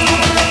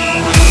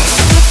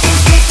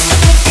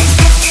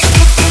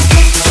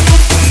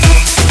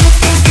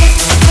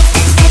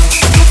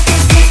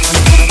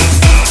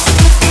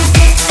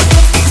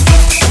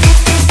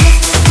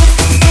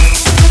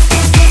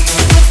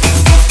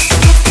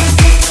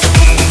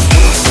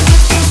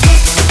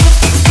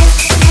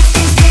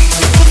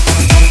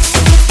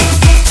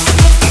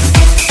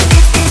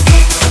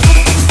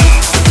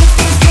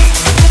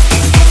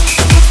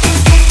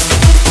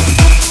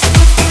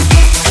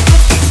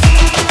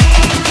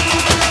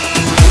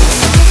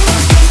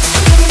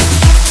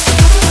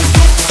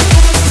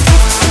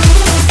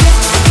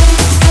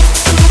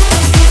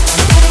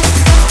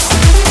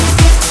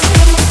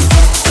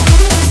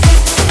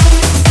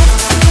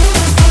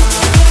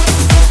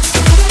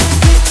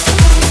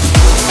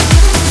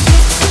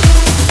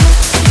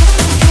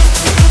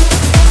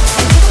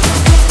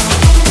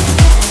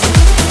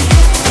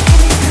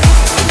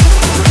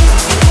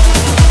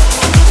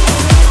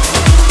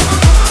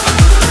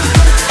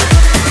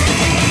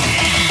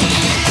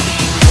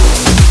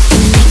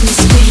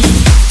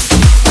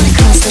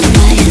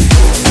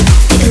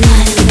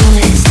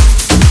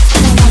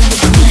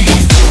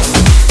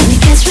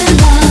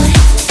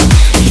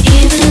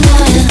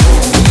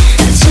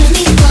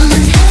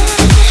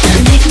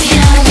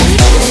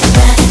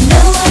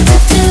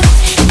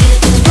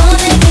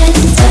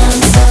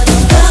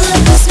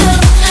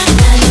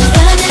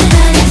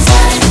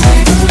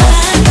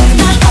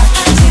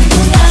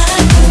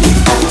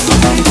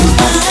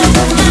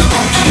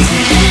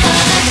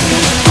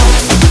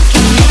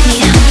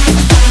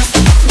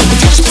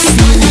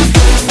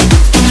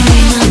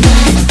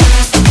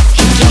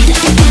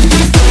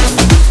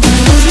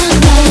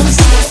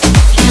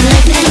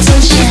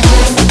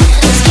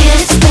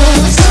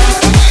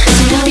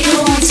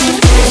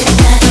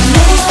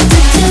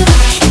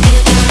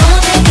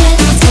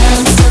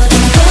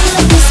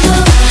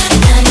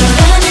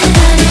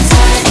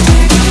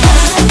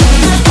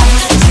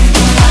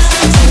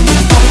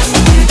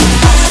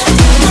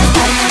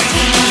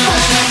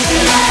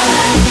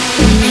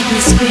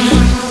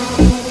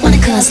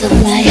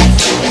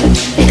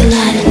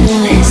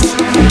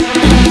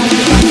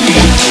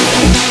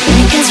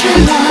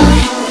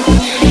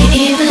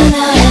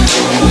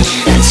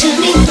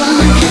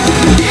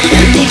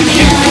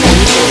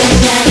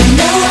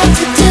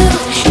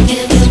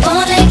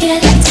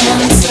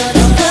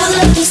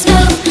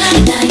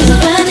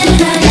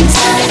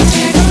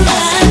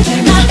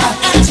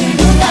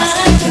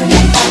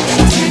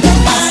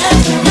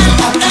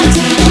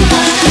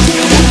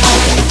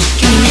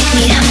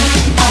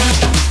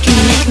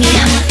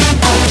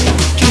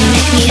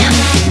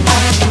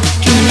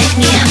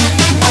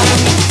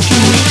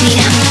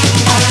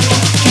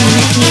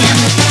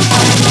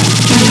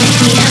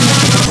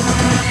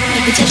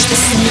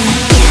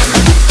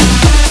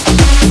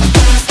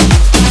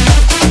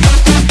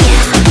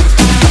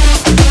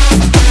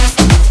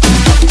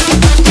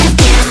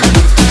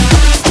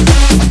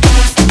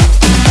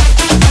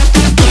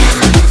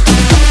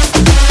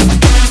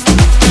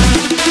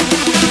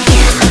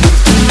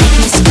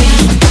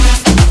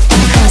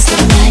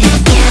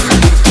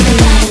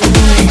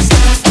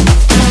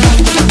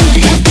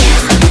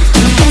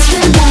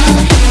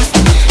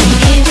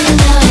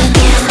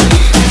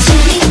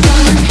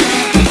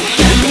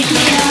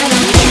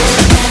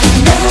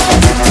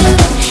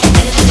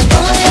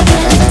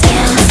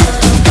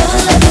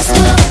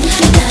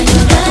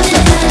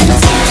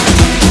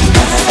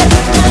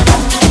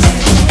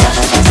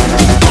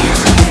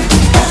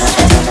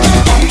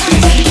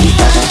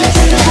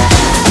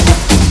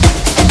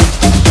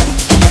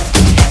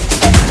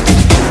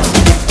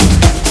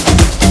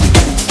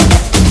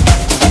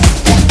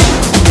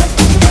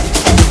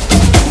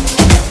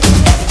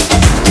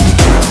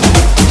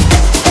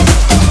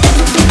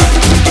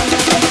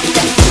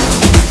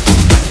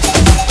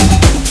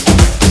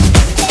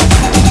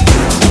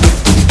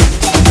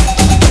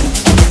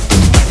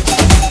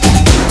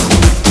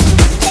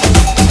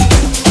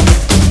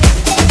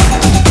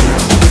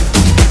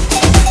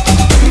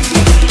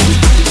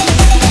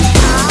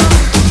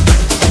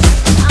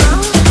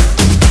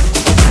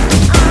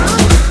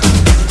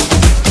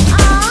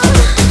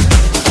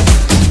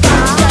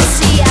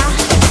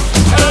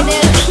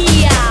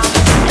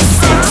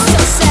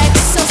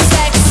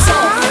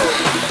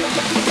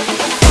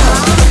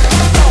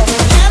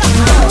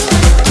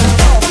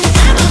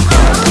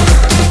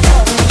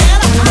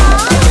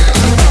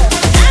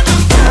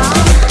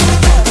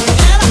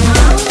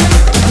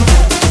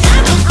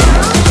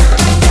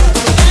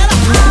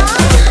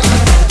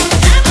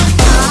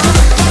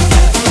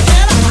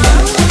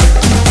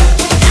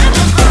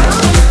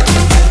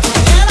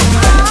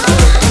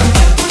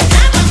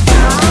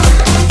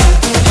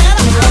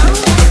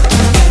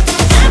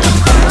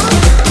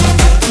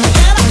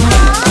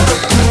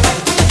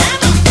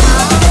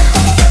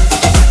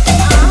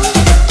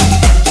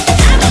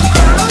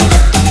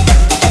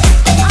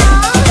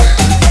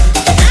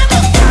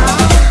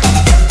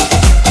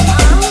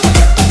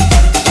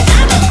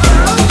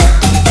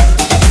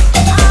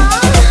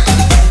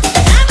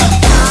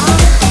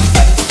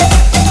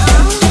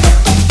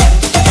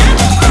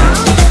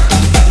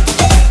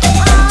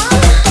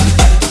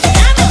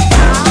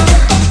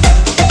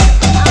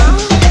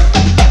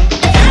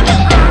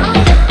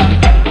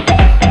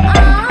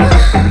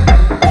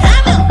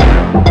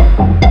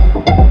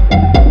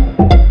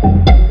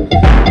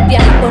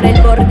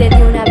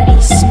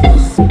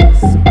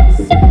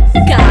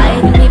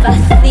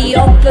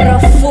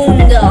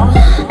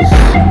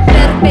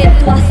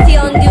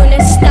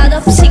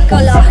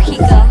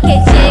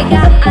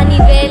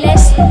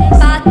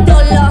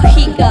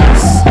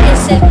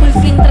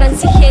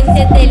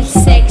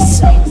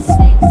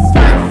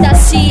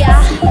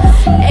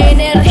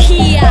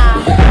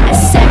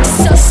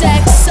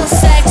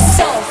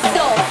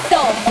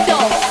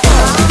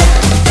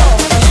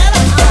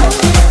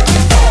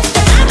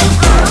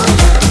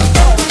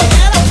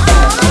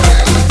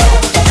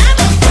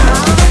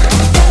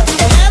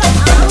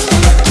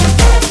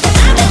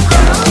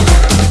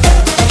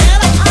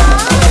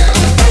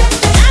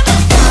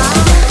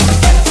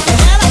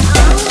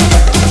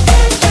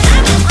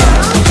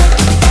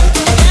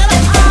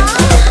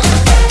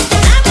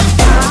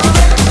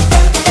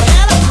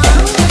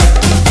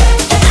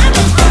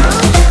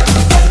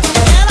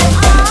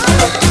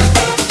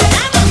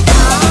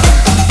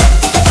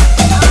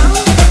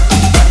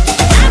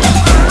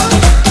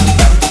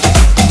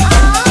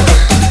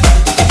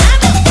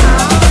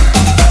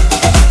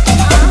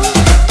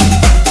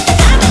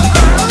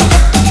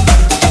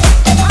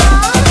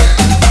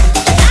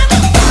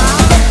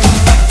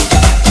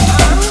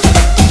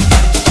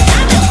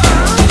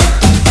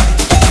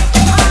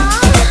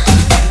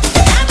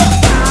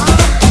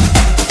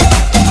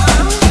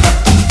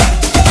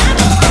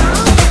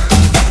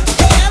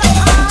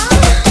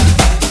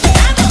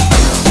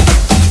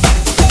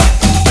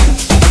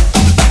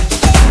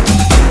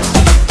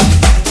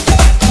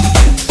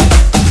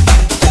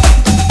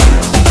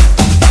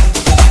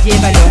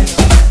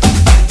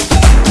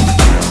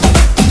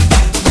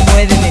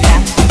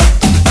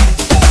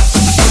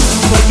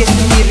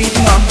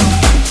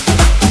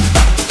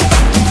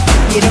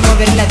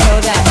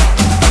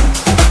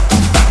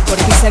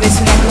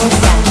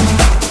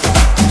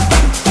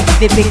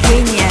 De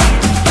pequeña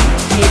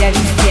era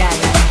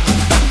viciada.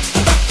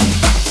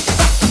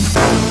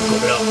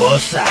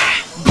 Globosa.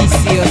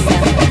 Viciosa.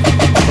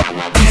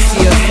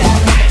 Viciosa.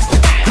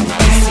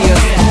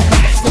 Viciosa.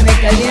 Se me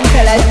calienta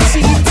la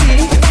chichi.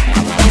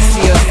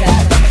 Viciosa.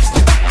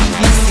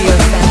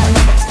 Viciosa.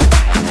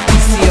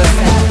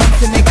 Viciosa.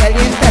 Se me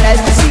calienta la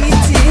chichi.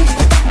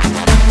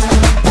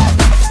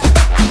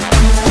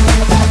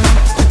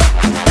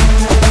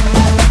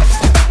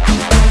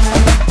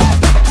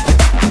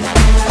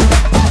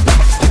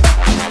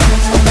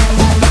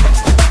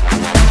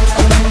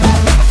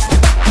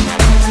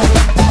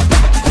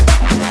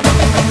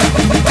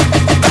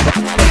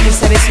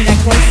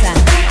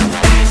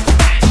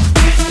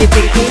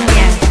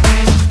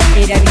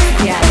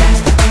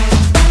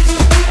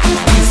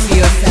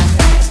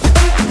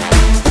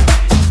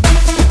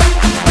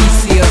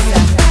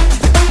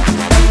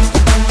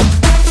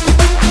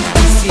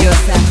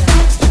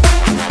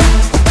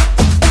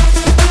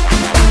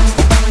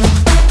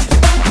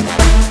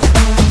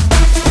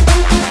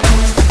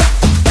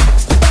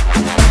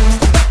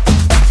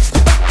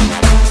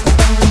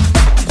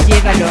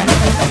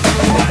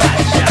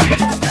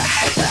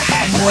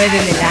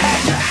 Muévemela,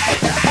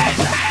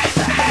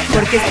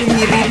 porque este es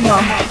mi ritmo.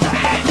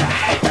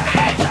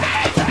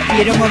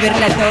 Quiero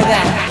moverla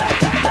toda,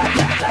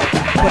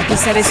 porque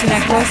sabes una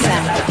cosa,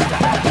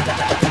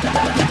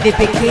 de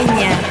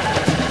pequeña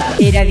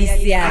era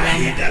viciada.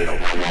 Viciosa.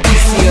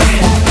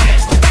 Viciosa.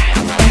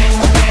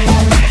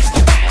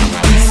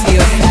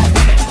 Viciosa.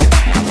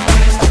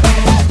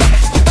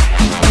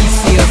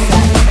 Viciosa.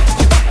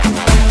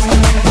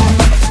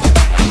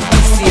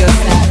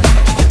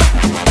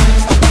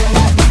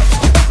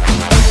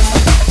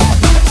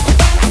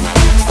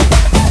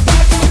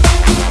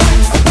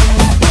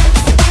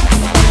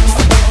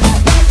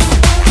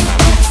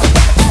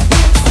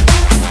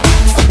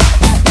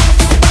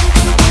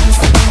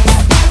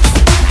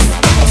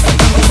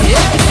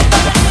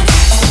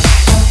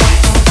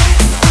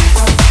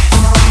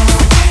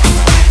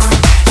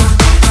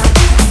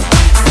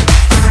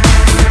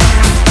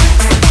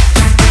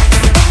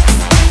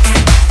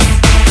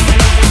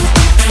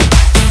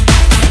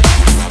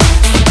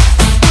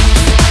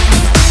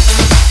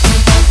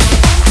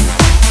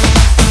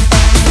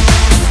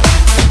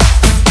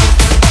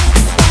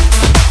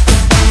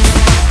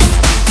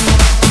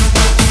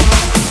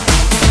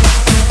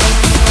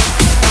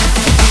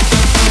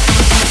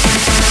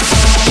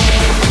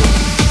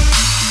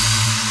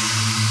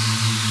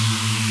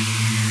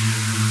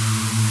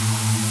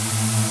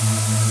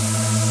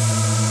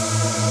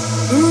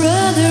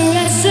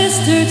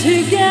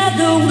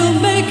 Together we'll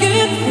make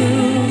it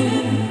through.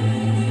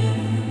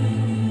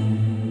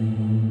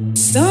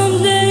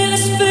 Someday a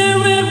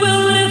spirit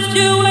will lift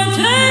you and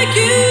take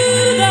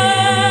you there.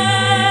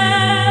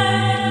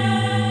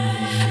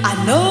 I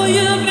know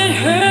you've been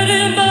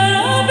hurting, but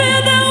I'll be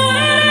there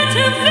waiting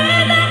to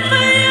feel that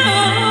for you.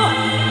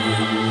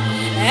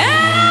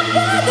 And I'm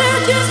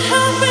there just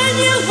helping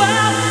you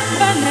out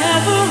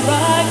whenever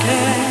I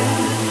can.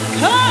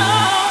 Come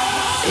on,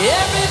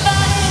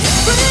 everybody's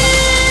free.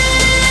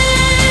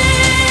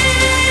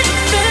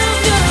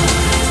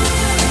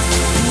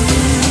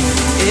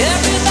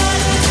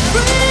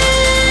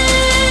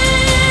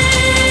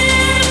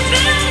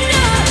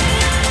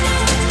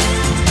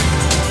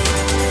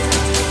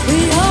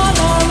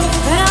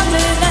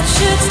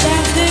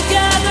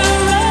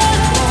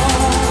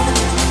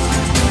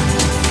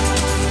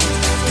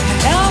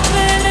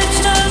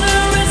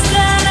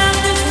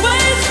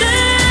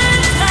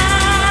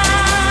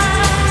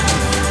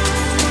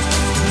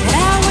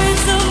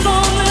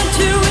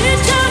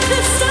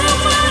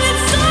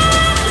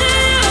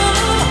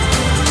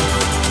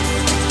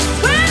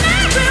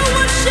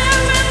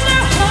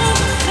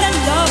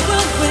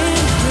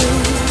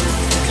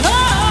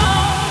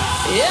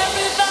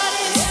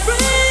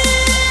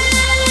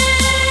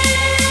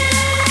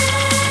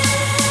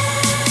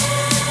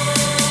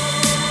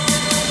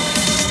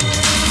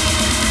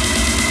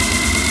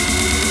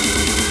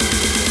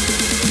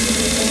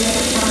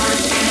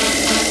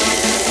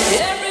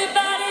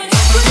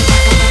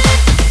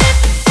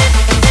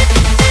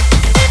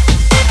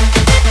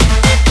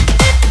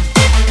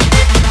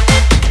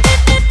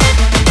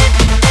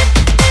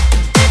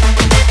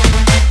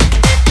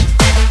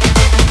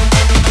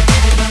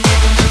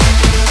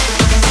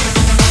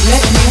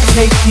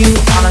 You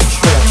on a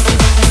trip,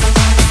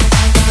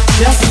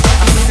 just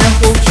a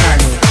simple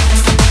journey,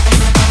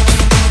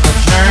 a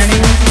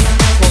journey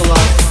full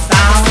of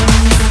sound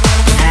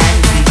and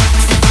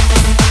beats,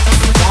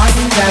 one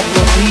that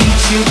will lead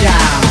you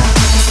down,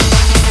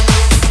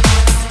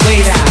 way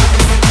down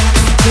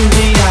to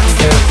the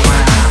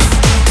underground.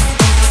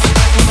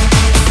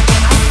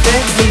 I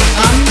said the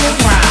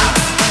underground.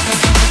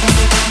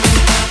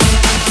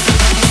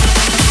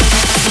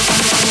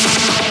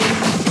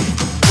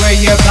 Where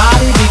your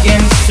body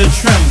begins to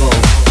tremble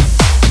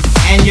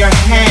and your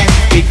hands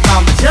begin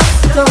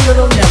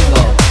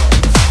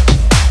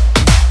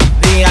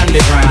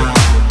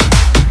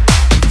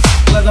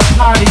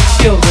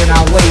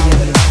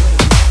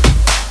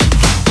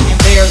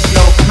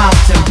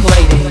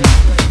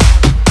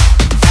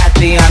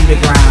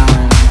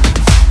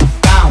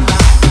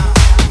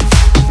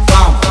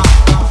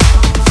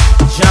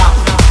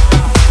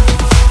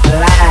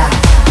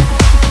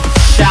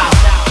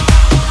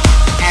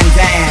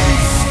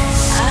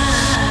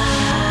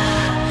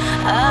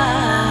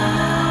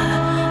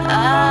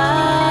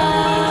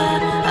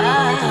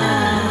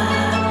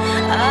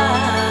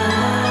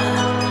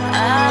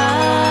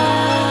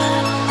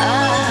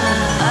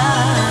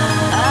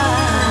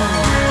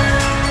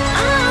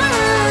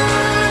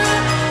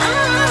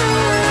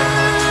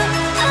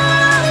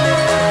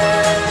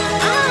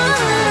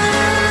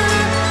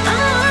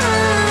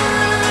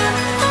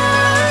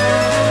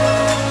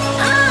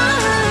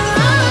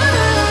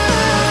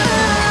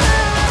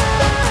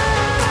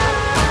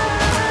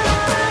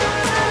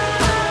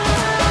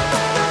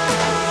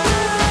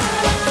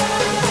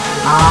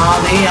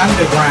All the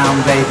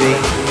underground, baby.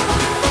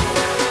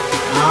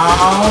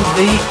 All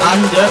the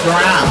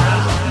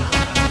underground.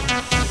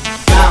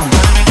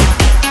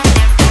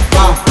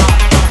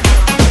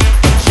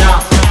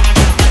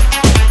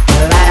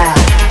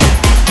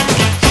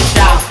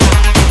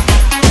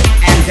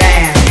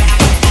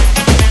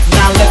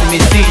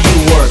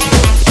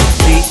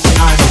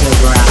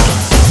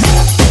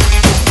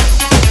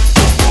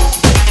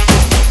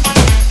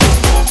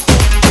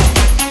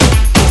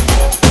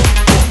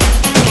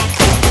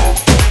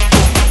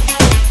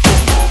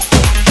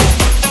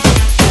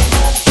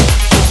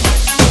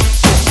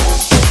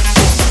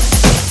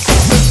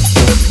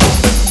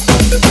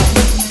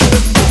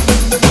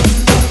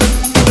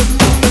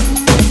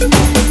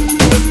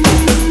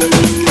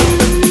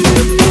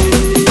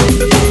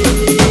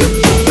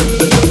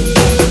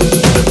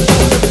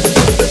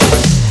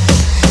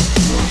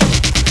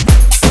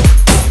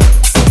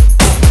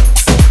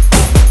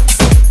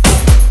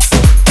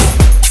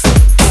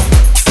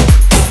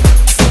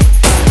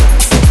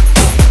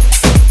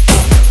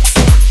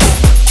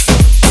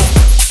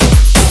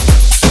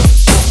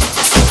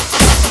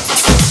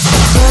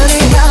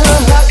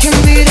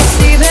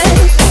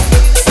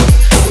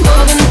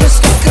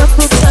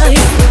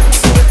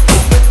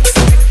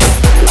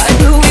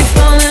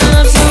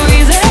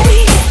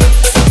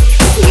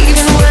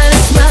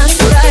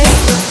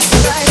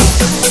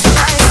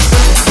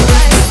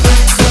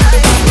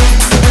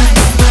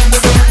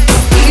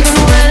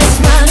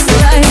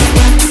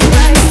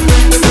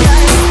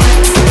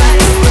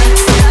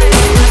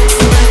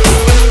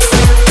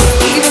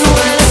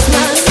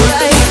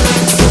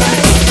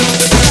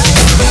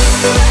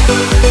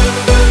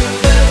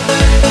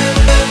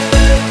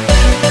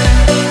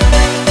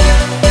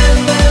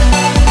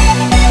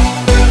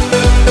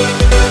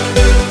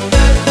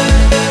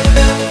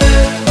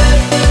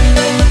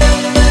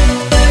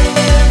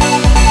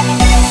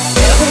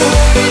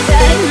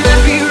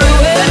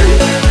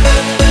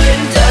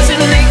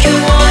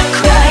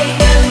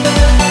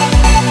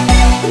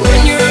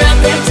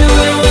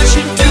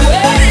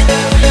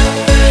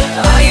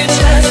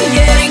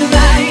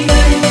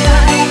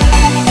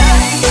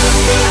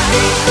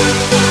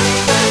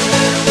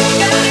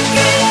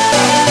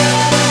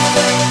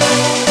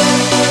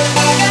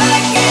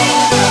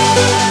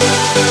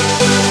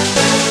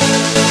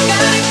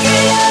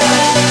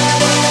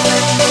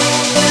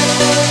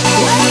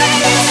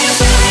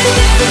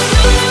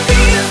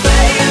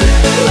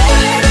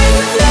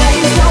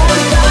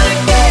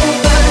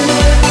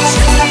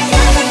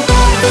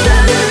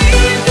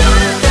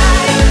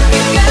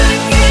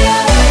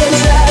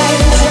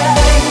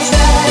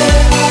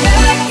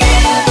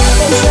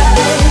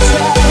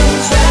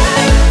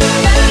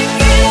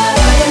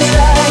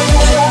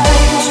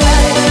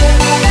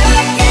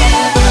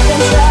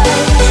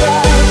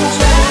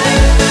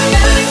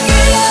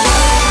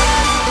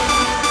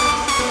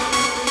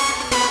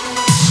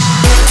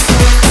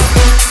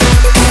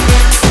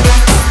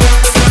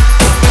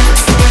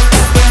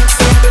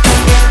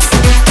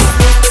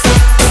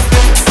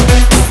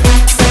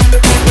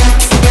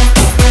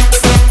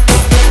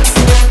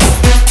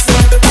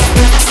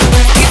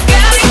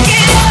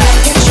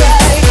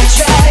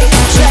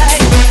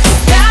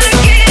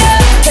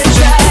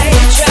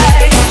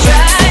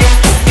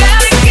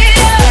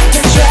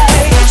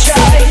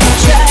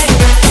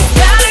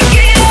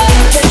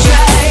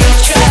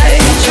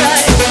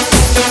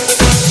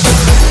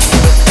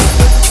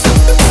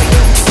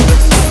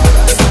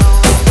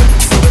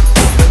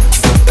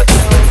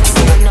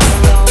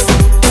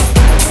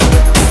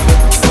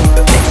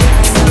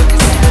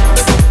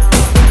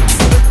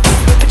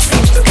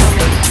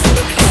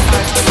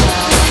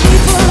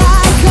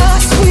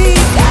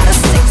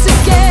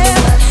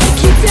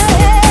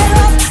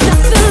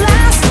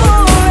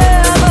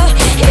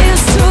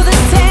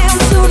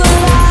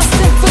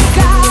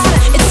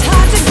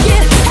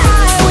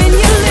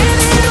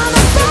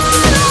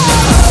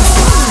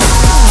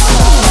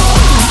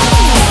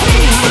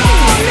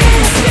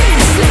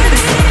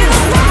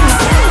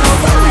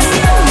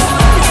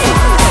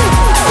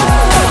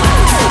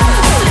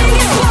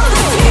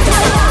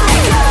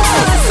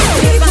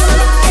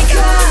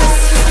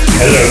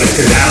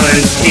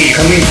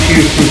 coming to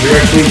you from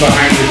directly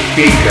behind the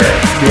speaker.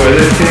 You are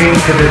listening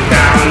to the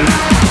sound.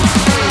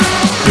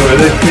 You are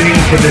listening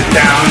to the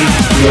sound.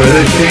 You are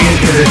listening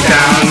to the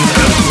sound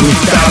of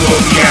Gustavo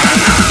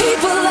Viana.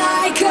 People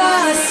like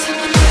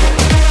us.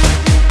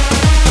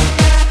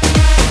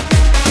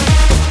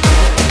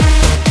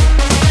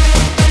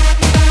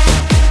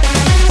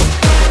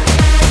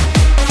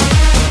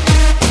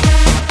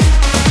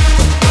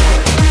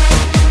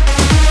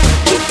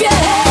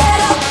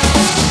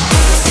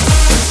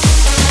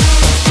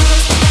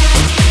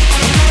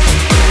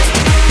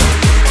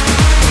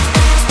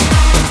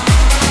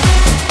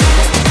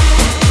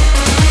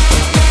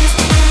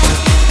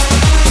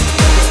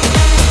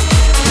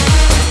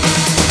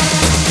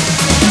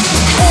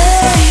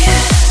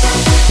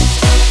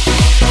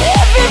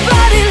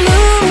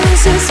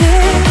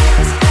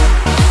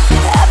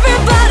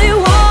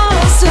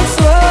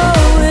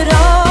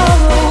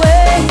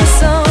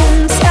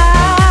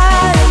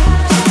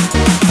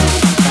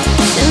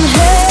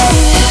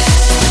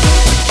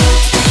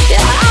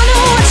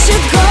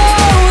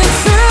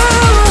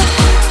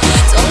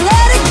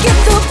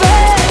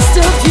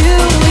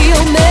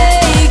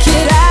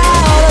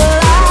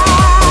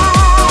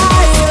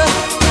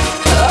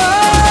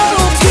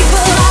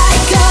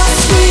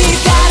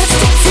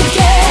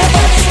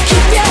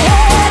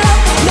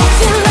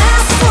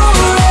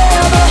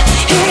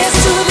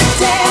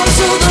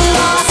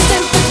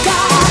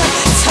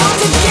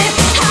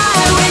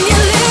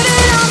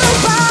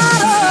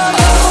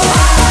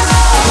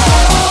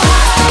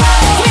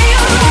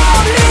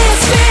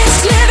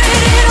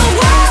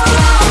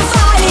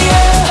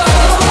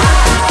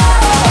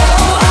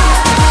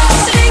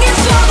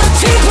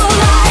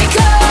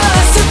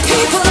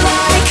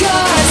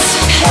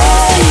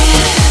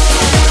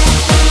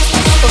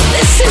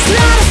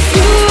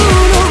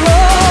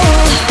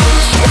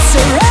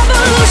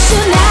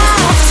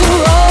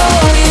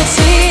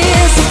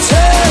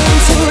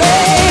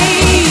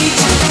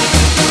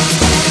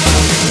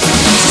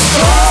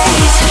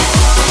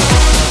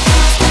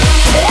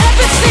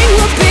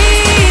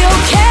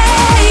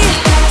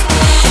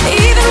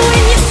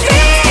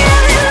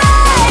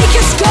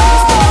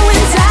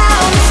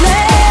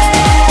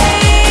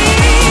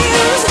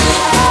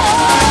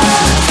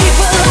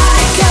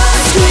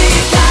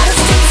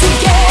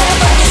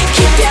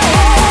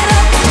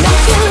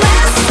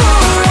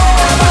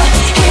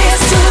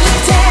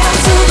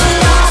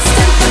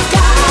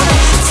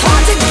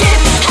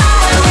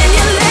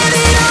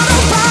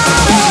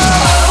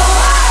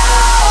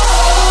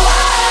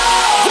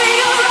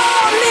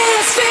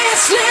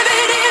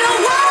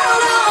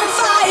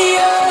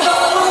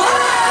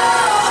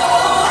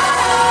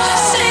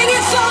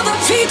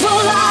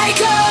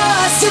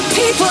 to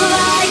people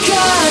like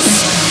us.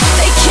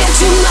 They can't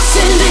do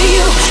nothing to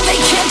you, they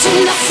can't do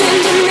nothing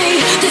to me.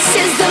 This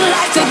is the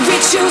life that we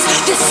choose,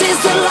 this is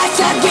the life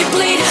that we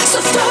bleed. So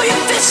throw your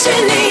fists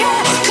in the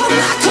air, come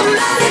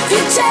out if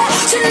you dare.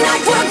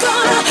 Tonight we're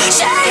gonna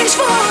change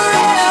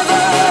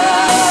forever.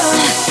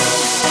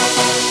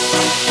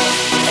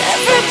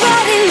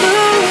 Everybody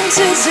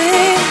loses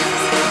it,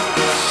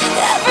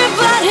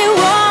 everybody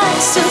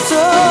wants to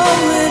throw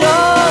it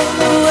all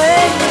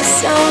away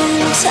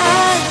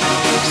sometimes.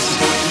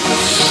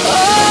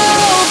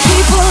 Oh,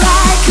 people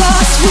like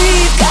us,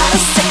 we've gotta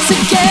stick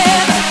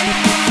together.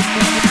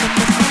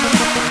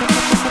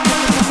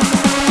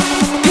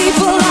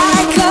 People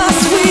like us,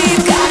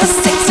 we've gotta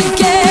stick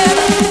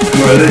together.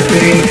 You're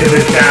listening to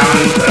the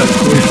sounds of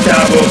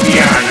Gustavo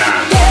Viana.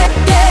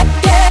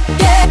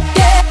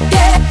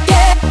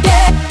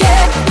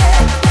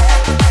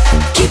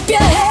 Keep your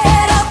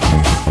head up.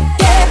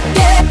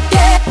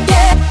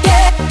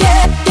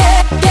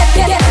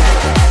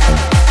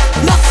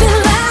 Nothing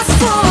lasts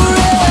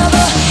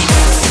forever.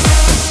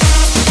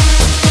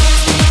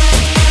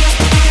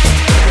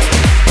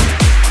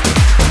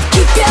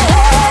 Keep your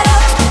head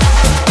up.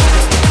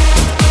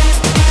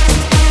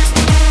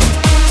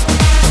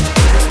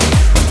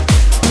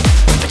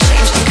 But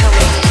change is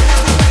coming.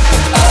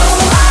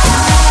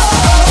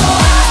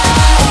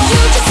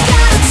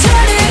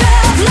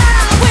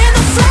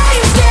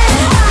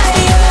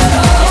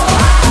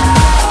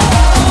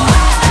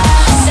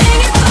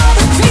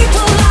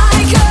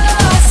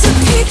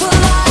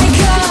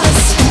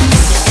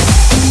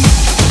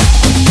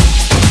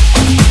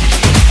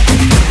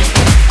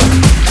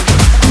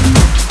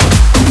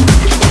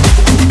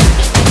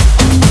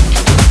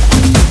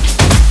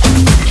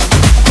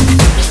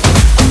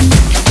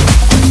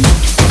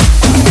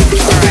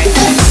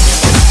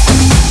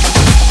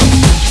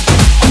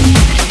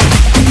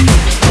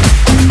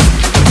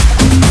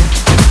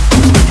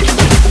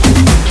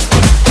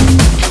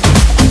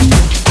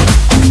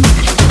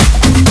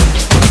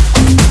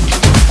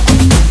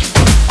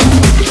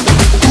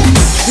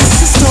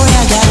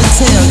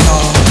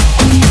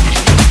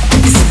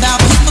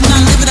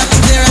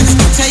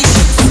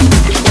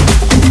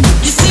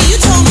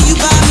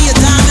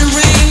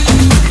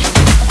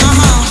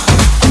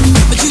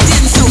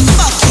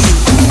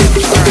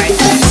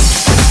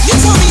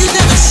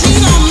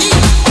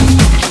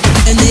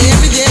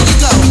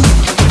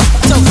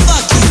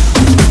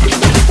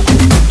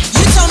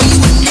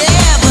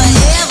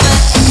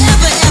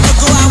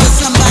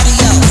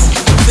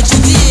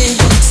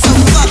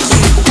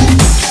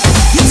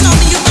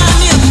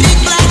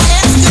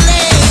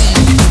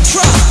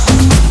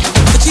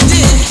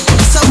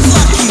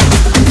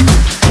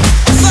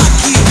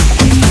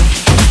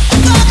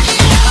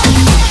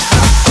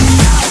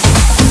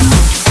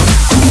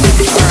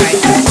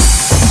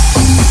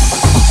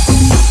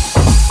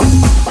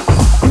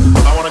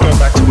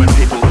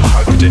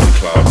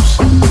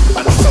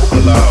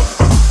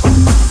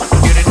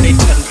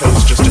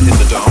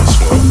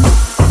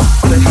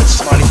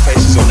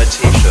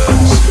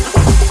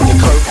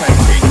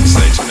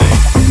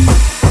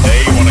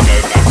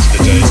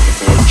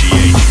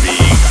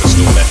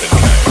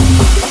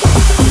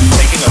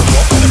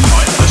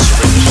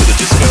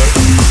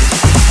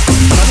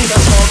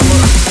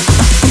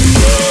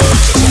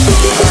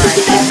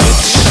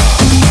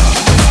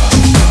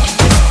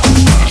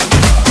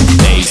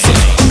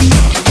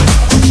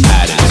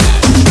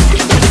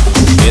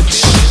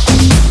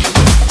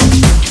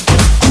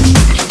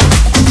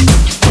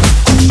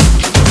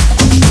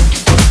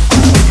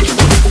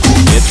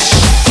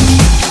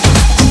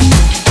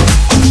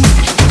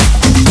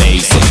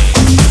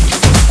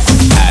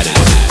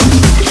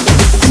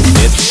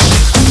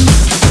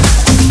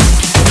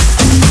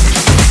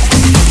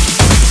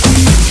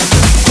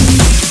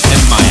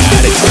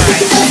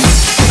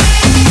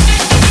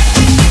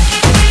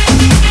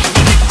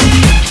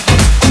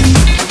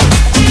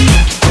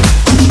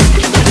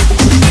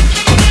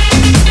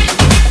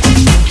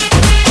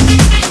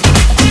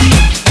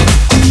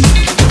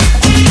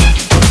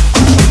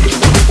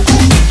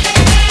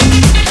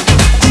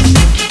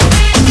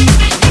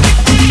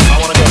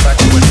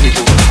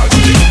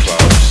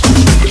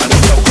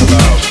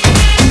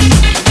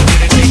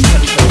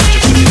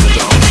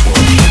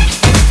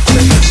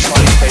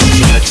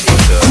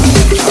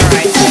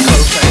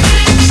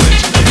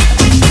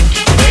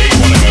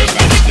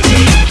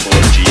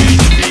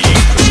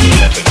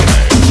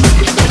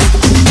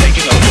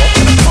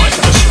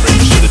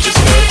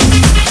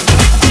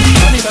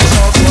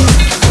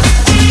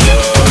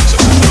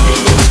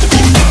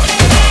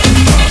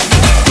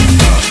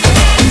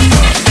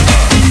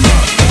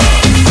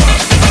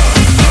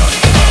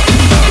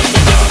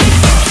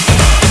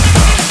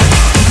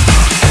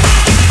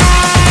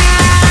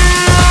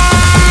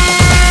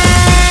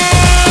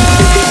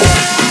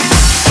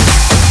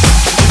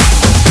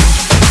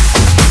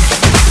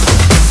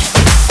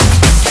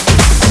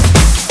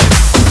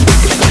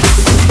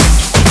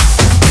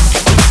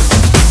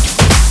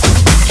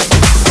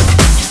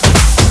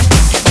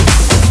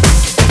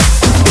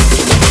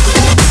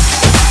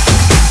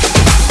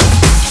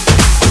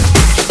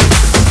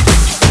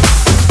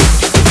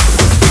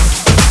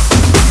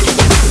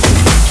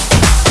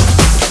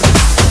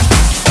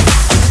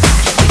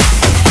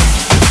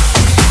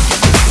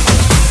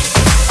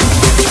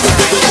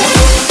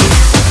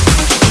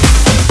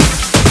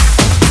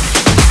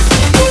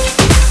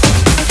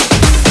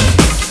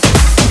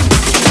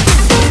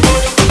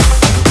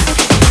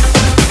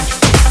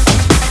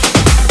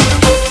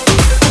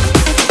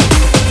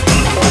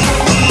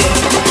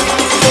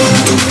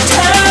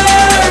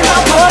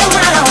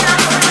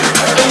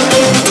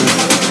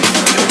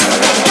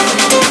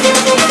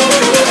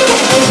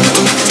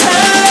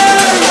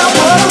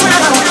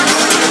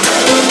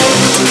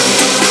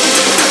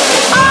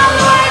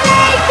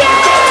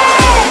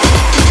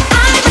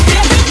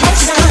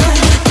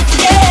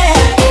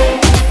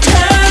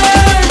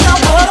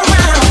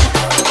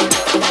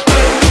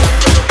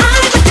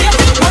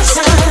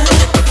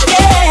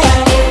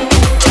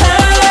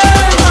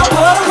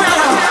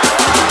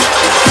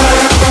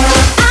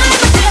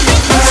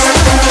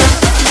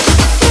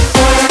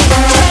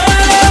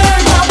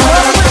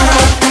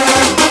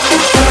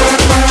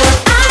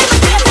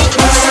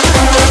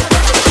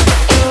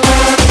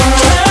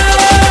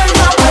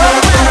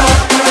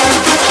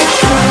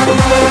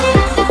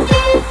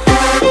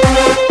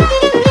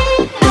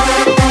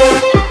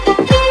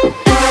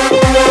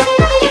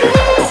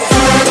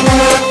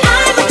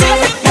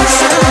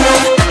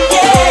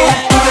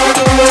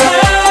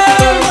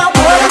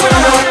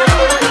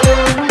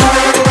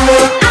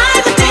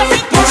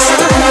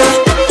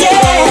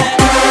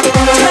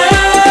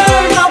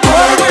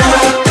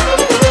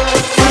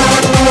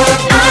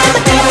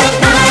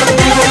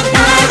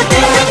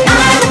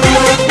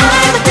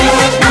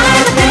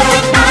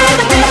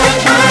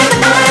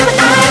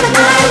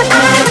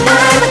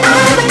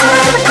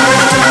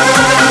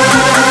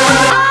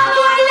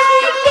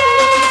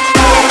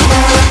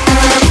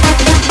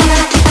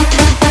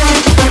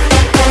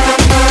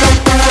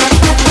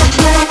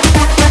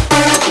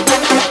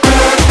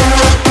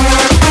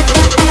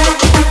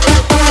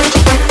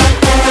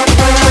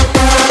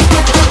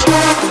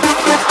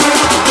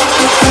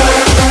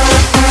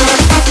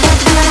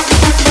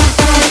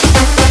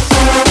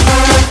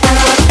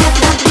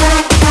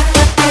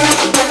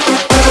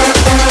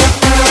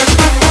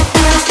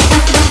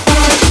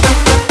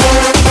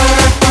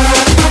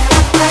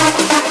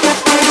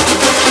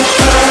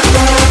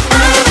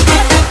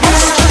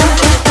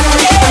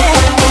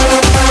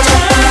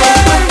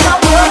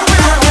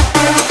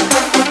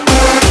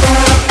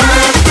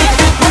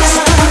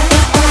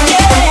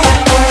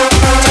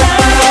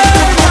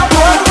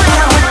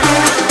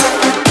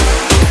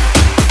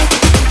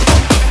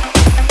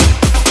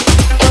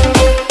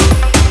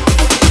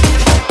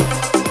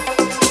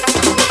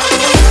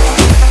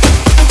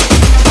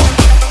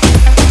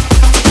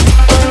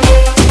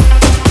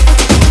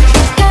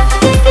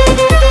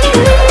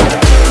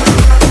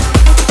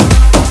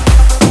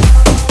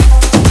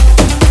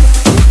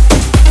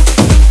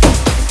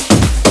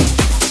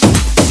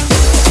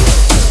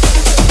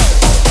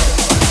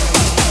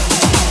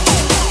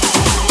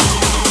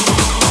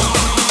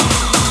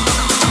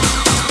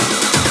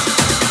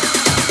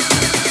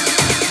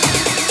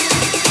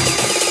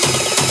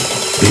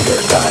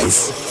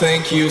 guys.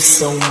 Thank you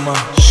so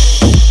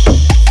much.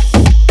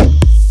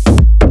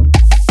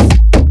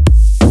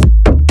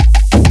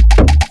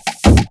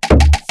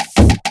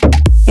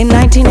 In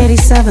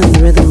 1987, the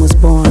rhythm was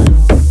born.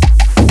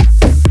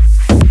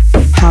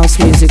 House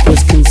music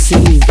was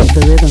conceived of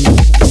the rhythm.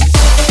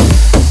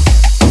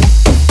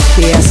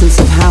 The essence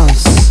of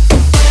house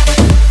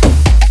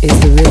is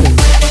the rhythm.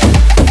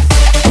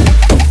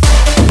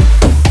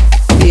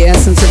 The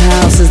essence of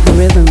house is the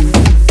rhythm.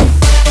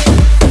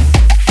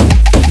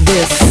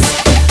 This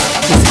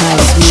is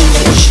house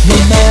music. No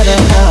matter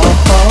how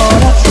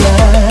hard I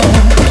try,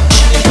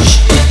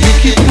 you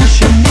keep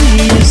pushing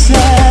me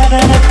aside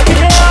and I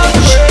can't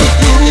break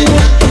through.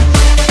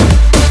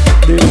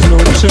 There's no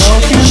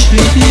talking to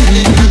you.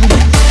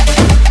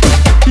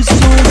 It's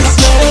so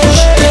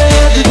sad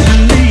that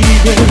you're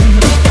leaving.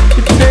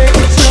 It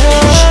takes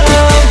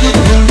time to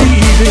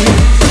believe it.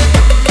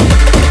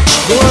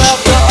 But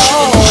after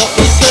all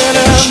is said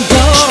and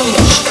done,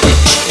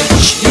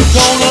 you're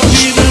gonna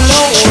be the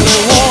lonely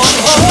one.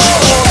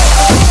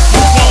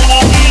 You're gonna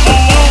be the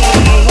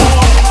lonely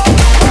one.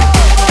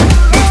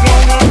 You're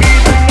gonna be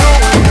the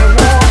lonely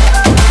one.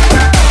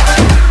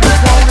 You're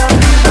gonna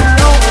be the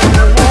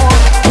lonely one.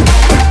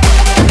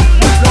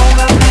 You're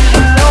gonna be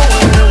the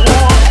lonely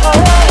one.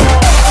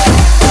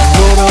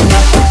 What am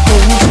I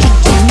supposed to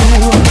do?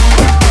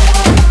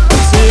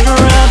 Sit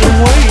around and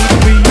wait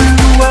for you?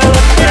 Well,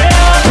 I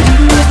can't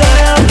do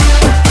that.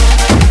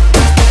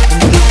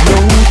 And there's no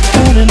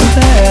turning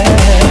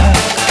back.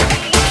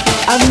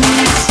 I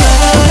need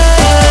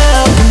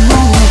time to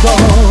move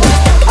on.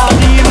 I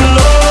need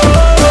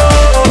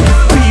love to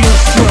feel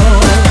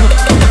strong.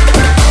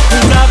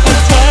 'Cause I've got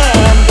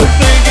time to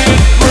think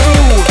it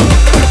through.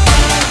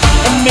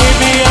 And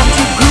maybe I'm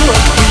too good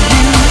for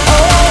you.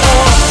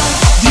 Oh,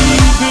 do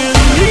you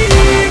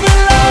believe in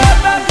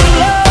love after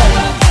love?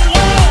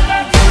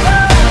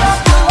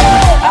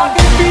 I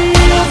can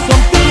feel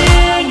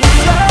something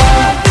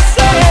inside to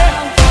say.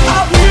 I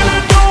really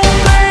don't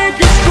think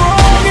it's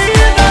strong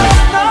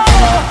enough. No.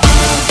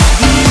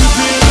 Do you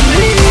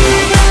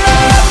believe in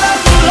love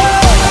after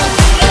love?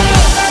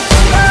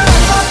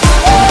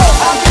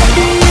 I can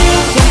feel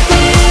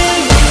something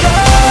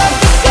inside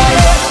to say.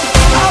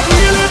 I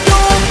really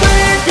don't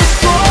think it's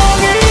strong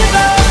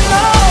enough.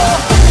 No.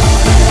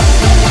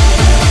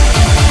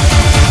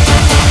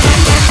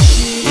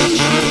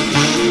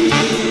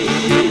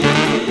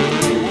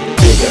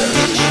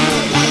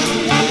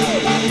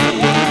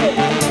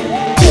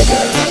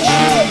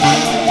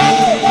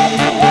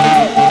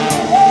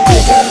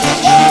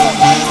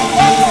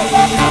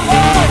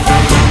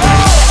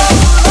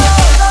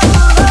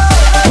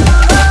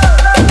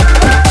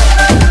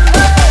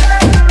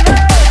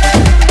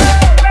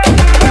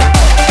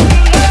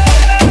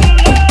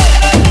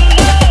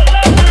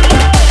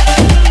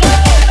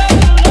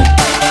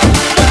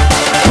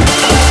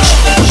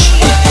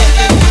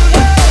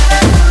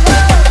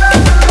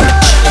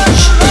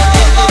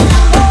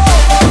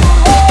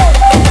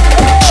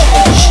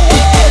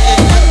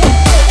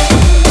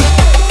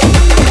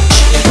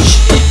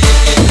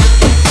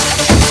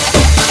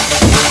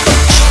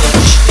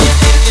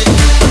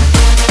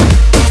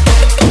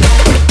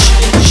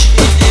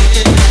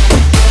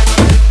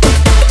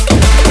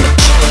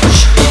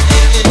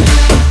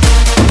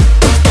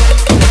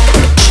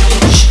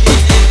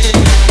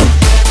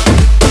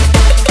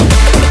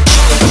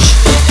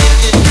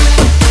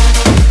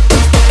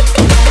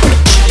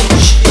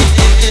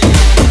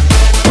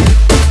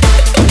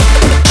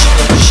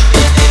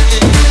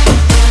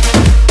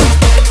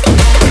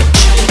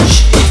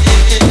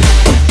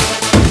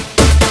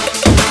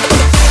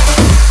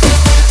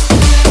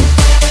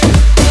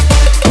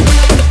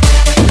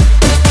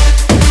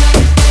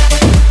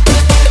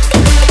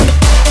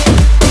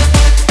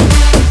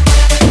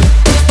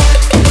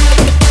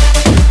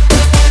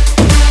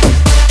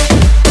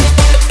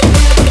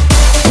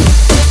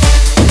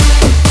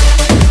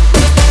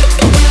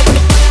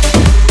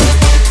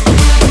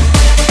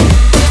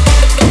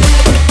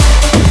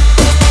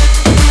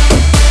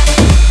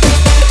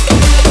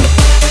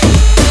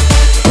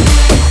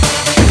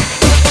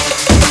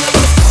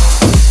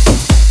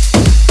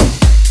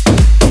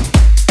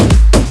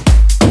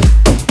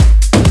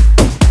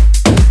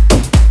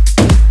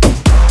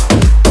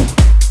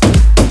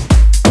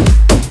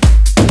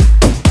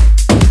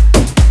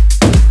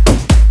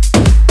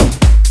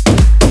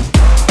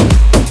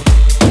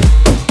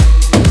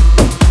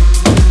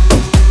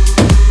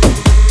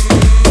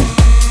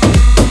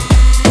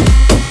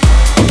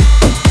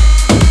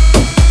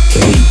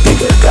 Hey,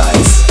 bigger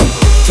guys.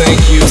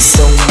 Thank you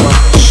so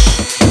much.